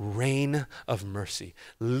God's rain of mercy,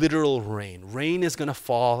 literal rain. Rain is going to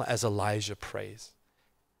fall as Elijah prays.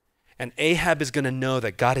 And Ahab is going to know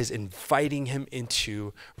that God is inviting him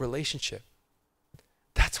into relationship.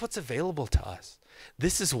 That's what's available to us.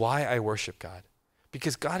 This is why I worship God,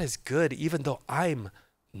 because God is good even though I'm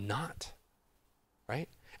not, right?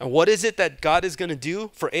 And what is it that God is going to do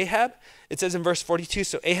for Ahab? It says in verse 42,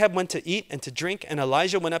 so Ahab went to eat and to drink, and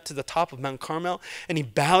Elijah went up to the top of Mount Carmel, and he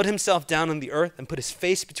bowed himself down on the earth and put his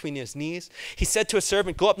face between his knees. He said to his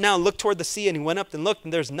servant, go up now and look toward the sea. And he went up and looked,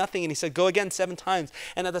 and there's nothing. And he said, go again 7 times.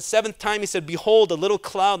 And at the 7th time he said, behold, a little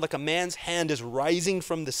cloud like a man's hand is rising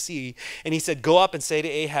from the sea. And he said, go up and say to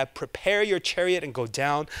Ahab, prepare your chariot and go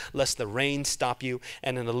down, lest the rain stop you.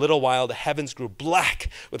 And in a little while the heavens grew black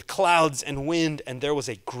with clouds and wind, and there was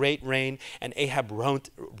a great rain. And Ahab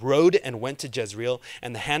rode and went to Jezreel,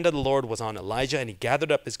 and the hand of the Lord was on Elijah, and he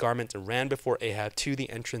gathered up his garments and ran before Ahab to the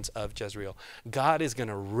entrance of Jezreel. God is going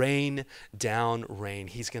to rain down rain.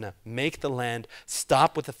 He's going to make the land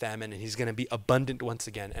stop with the famine, and he's going to be abundant once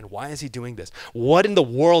again. And why is he doing this? What in the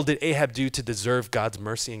world did Ahab do to deserve God's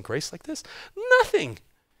mercy and grace like this? Nothing.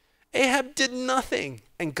 Ahab did nothing,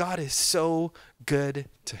 and God is so good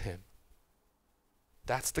to him.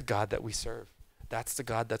 That's the God that we serve. That's the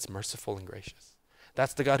God that's merciful and gracious.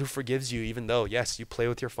 That's the God who forgives you even though, yes, you play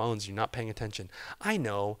with your phones, you're not paying attention. I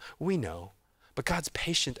know, we know, but God's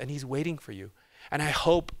patient and he's waiting for you. And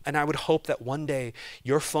I would hope that one day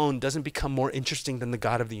your phone doesn't become more interesting than the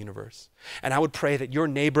God of the universe. And I would pray that your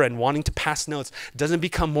neighbor and wanting to pass notes doesn't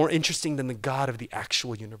become more interesting than the God of the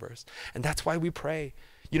actual universe. And that's why we pray.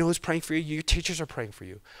 You know who's praying for you? Your teachers are praying for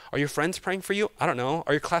you. Are your friends praying for you? I don't know.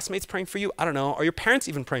 Are your classmates praying for you? I don't know. Are your parents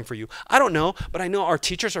even praying for you? I don't know, but I know our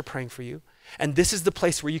teachers are praying for you. And this is the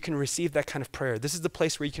place where you can receive that kind of prayer. This is the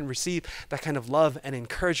place where you can receive that kind of love and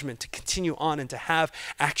encouragement to continue on and to have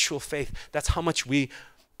actual faith. That's how much we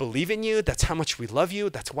believe in you. That's how much we love you.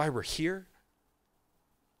 That's why we're here.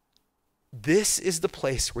 This is the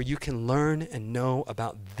place where you can learn and know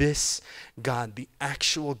about this God, the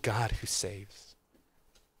actual God who saves.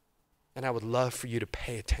 And I would love for you to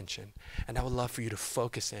pay attention. And I would love for you to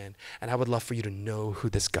focus in. And I would love for you to know who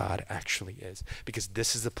this God actually is. Because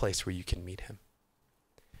this is the place where you can meet him.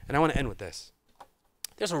 And I want to end with this.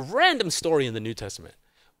 There's a random story in the New Testament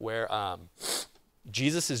where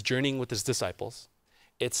Jesus is journeying with his disciples.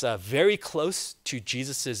 It's very close to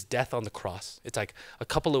Jesus' death on the cross. It's like a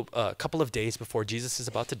couple of days before Jesus is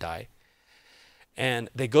about to die. And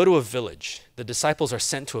they go to a village. The disciples are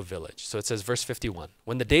sent to a village. So it says, verse 51,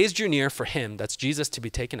 when the days drew near for him, that's Jesus, to be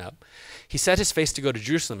taken up, he set his face to go to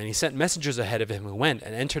Jerusalem, and he sent messengers ahead of him who went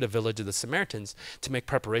and entered a village of the Samaritans to make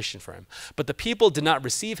preparation for him. But the people did not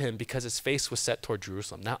receive him because his face was set toward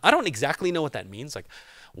Jerusalem. Now, I don't exactly know what that means, like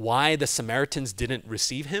why the Samaritans didn't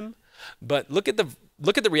receive him. But look at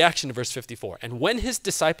the reaction in verse 54. And when his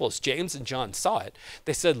disciples, James and John, saw it,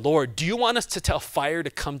 they said, Lord, do you want us to tell fire to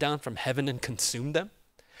come down from heaven and consume them?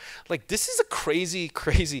 Like, this is a crazy,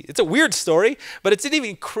 it's a weird story, but it's an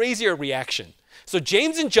even crazier reaction. So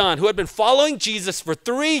James and John, who had been following Jesus for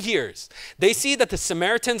 3 years, they see that the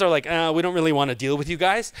Samaritans are like, we don't really want to deal with you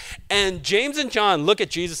guys. And James and John look at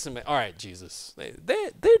Jesus and say, all right, Jesus,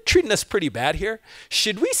 they're treating us pretty bad here.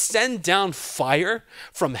 Should we send down fire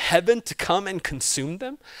from heaven to come and consume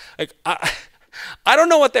them? Like, I don't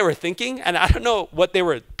know what they were thinking, and I don't know what they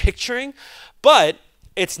were picturing, but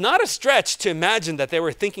it's not a stretch to imagine that they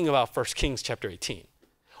were thinking about 1 Kings chapter 18,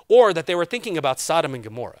 or that they were thinking about Sodom and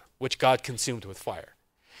Gomorrah, which God consumed with fire.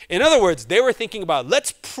 In other words, they were thinking about,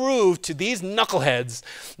 let's prove to these knuckleheads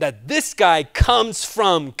that this guy comes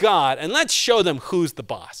from God, and let's show them who's the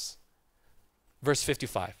boss. Verse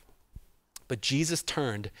 55, but Jesus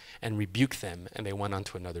turned and rebuked them, and they went on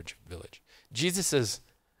to another village. Jesus says,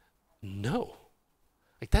 no,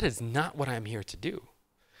 like that is not what I'm here to do.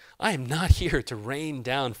 I am not here to rain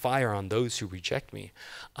down fire on those who reject me.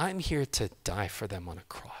 I'm here to die for them on a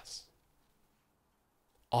cross.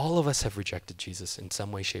 All of us have rejected Jesus in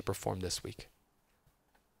some way, shape, or form this week.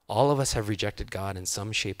 All of us have rejected God in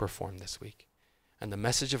some shape or form this week. And the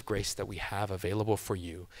message of grace that we have available for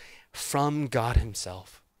you from God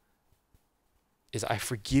himself is, I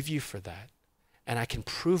forgive you for that. And I can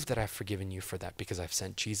prove that I've forgiven you for that because I've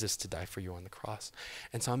sent Jesus to die for you on the cross.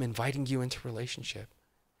 And so I'm inviting you into relationship.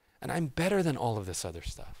 And I'm better than all of this other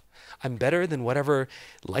stuff. I'm better than whatever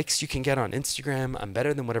likes you can get on Instagram. I'm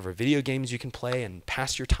better than whatever video games you can play and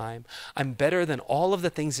pass your time. I'm better than all of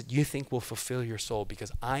the things that you think will fulfill your soul,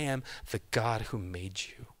 because I am the God who made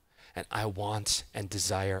you. And I want and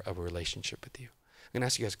desire a relationship with you. I'm going to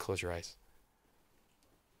ask you guys to close your eyes.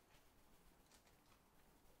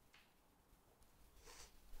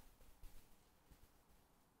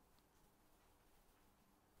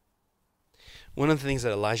 One of the things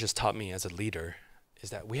that Elijah's taught me as a leader is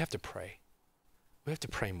that we have to pray. We have to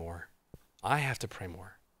pray more. I have to pray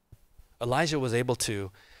more. Elijah was able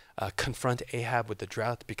to confront Ahab with the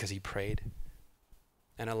drought because he prayed.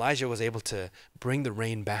 And Elijah was able to bring the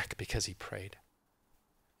rain back because he prayed.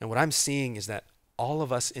 And what I'm seeing is that all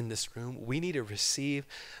of us in this room, we need to receive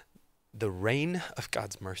the rain of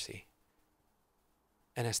God's mercy.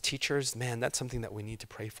 And as teachers, man, that's something that we need to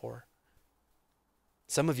pray for.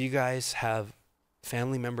 Some of you guys have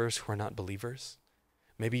family members who are not believers.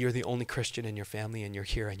 Maybe you're the only Christian in your family and you're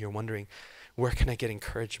here and you're wondering, where can I get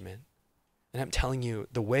encouragement? And I'm telling you,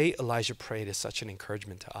 the way Elijah prayed is such an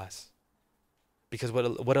encouragement to us. Because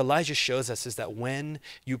what Elijah shows us is that when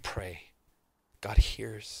you pray, God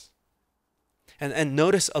hears. And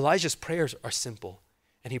notice Elijah's prayers are simple.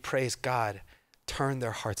 And he prays, God, turn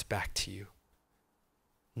their hearts back to you.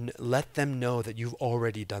 Let them know that you've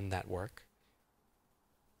already done that work.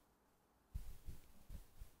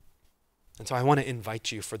 And so I want to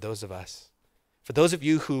invite you, for those of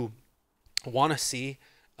you who want to see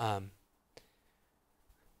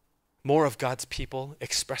more of God's people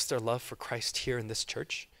express their love for Christ here in this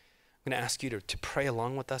church, I'm going to ask you to pray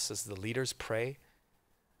along with us as the leaders pray,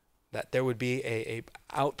 that there would be a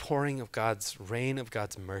outpouring of God's rain, of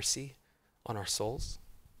God's mercy on our souls.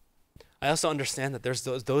 I also understand that there's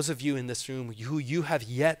those of you in this room who you have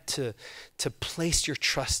yet to place your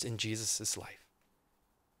trust in Jesus' life.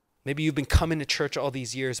 Maybe you've been coming to church all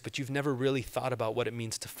these years, but you've never really thought about what it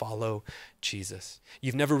means to follow Jesus.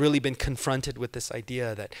 You've never really been confronted with this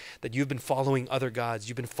idea that you've been following other gods,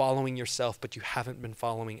 you've been following yourself, but you haven't been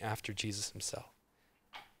following after Jesus himself.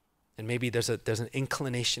 And maybe there's an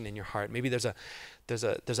inclination in your heart. Maybe there's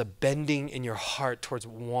a bending in your heart towards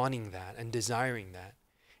wanting that and desiring that.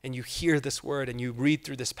 And you hear this word and you read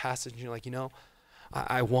through this passage and you're like,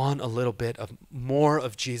 I want a little bit of more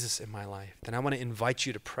of Jesus in my life. Then I want to invite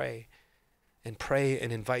you to pray and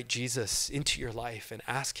invite Jesus into your life and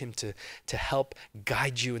ask him to help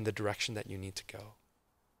guide you in the direction that you need to go.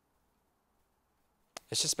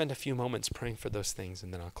 Let's just spend a few moments praying for those things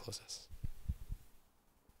and then I'll close us.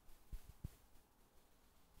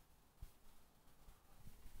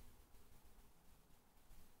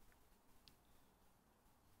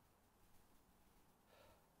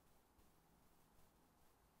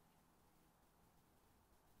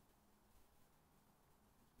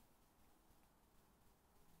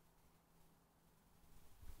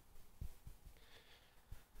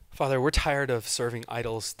 Father, we're tired of serving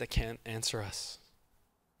idols that can't answer us.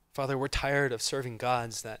 Father, we're tired of serving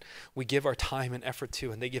gods that we give our time and effort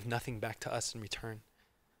to and they give nothing back to us in return.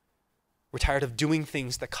 We're tired of doing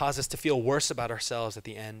things that cause us to feel worse about ourselves at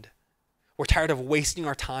the end. We're tired of wasting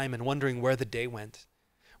our time and wondering where the day went.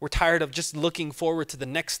 We're tired of just looking forward to the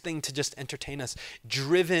next thing to just entertain us,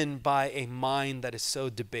 driven by a mind that is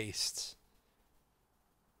so debased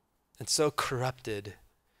and so corrupted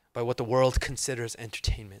by what the world considers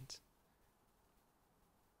entertainment.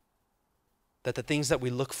 That the things that we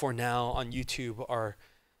look for now on YouTube are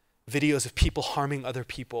videos of people harming other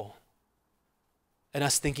people and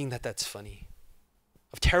us thinking that that's funny.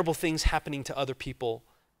 Of terrible things happening to other people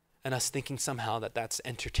and us thinking somehow that that's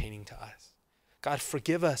entertaining to us. God,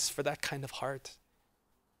 forgive us for that kind of heart.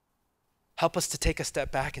 Help us to take a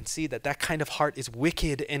step back and see that that kind of heart is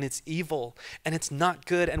wicked and it's evil and it's not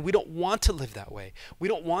good, and we don't want to live that way. We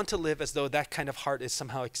don't want to live as though that kind of heart is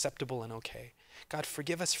somehow acceptable and okay. God,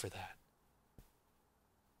 forgive us for that.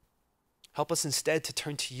 Help us instead to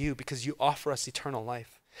turn to you, because you offer us eternal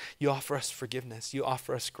life. You offer us forgiveness. You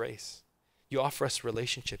offer us grace. You offer us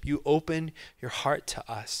relationship. You open your heart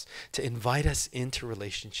to us to invite us into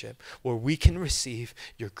relationship where we can receive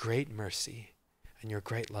your great mercy and your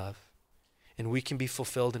great love. And we can be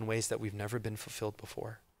fulfilled in ways that we've never been fulfilled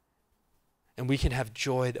before. And we can have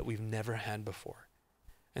joy that we've never had before.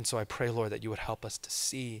 And so I pray, Lord, that you would help us to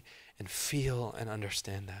see and feel and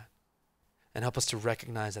understand that. And help us to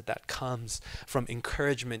recognize that that comes from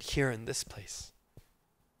encouragement here in this place.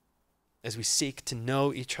 As we seek to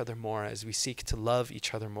know each other more, as we seek to love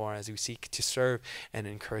each other more, as we seek to serve and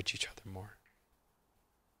encourage each other more.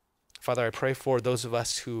 Father, I pray for those of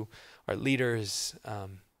us who are leaders,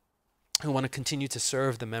 who want to continue to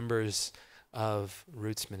serve the members of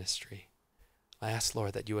Roots Ministry. I ask,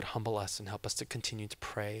 Lord, that you would humble us and help us to continue to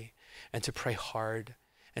pray and to pray hard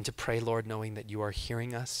and to pray, Lord, knowing that you are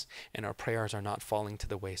hearing us and our prayers are not falling to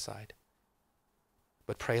the wayside.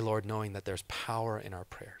 But pray, Lord, knowing that there's power in our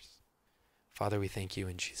prayers. Father, we thank you.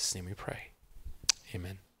 In Jesus' name we pray.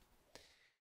 Amen.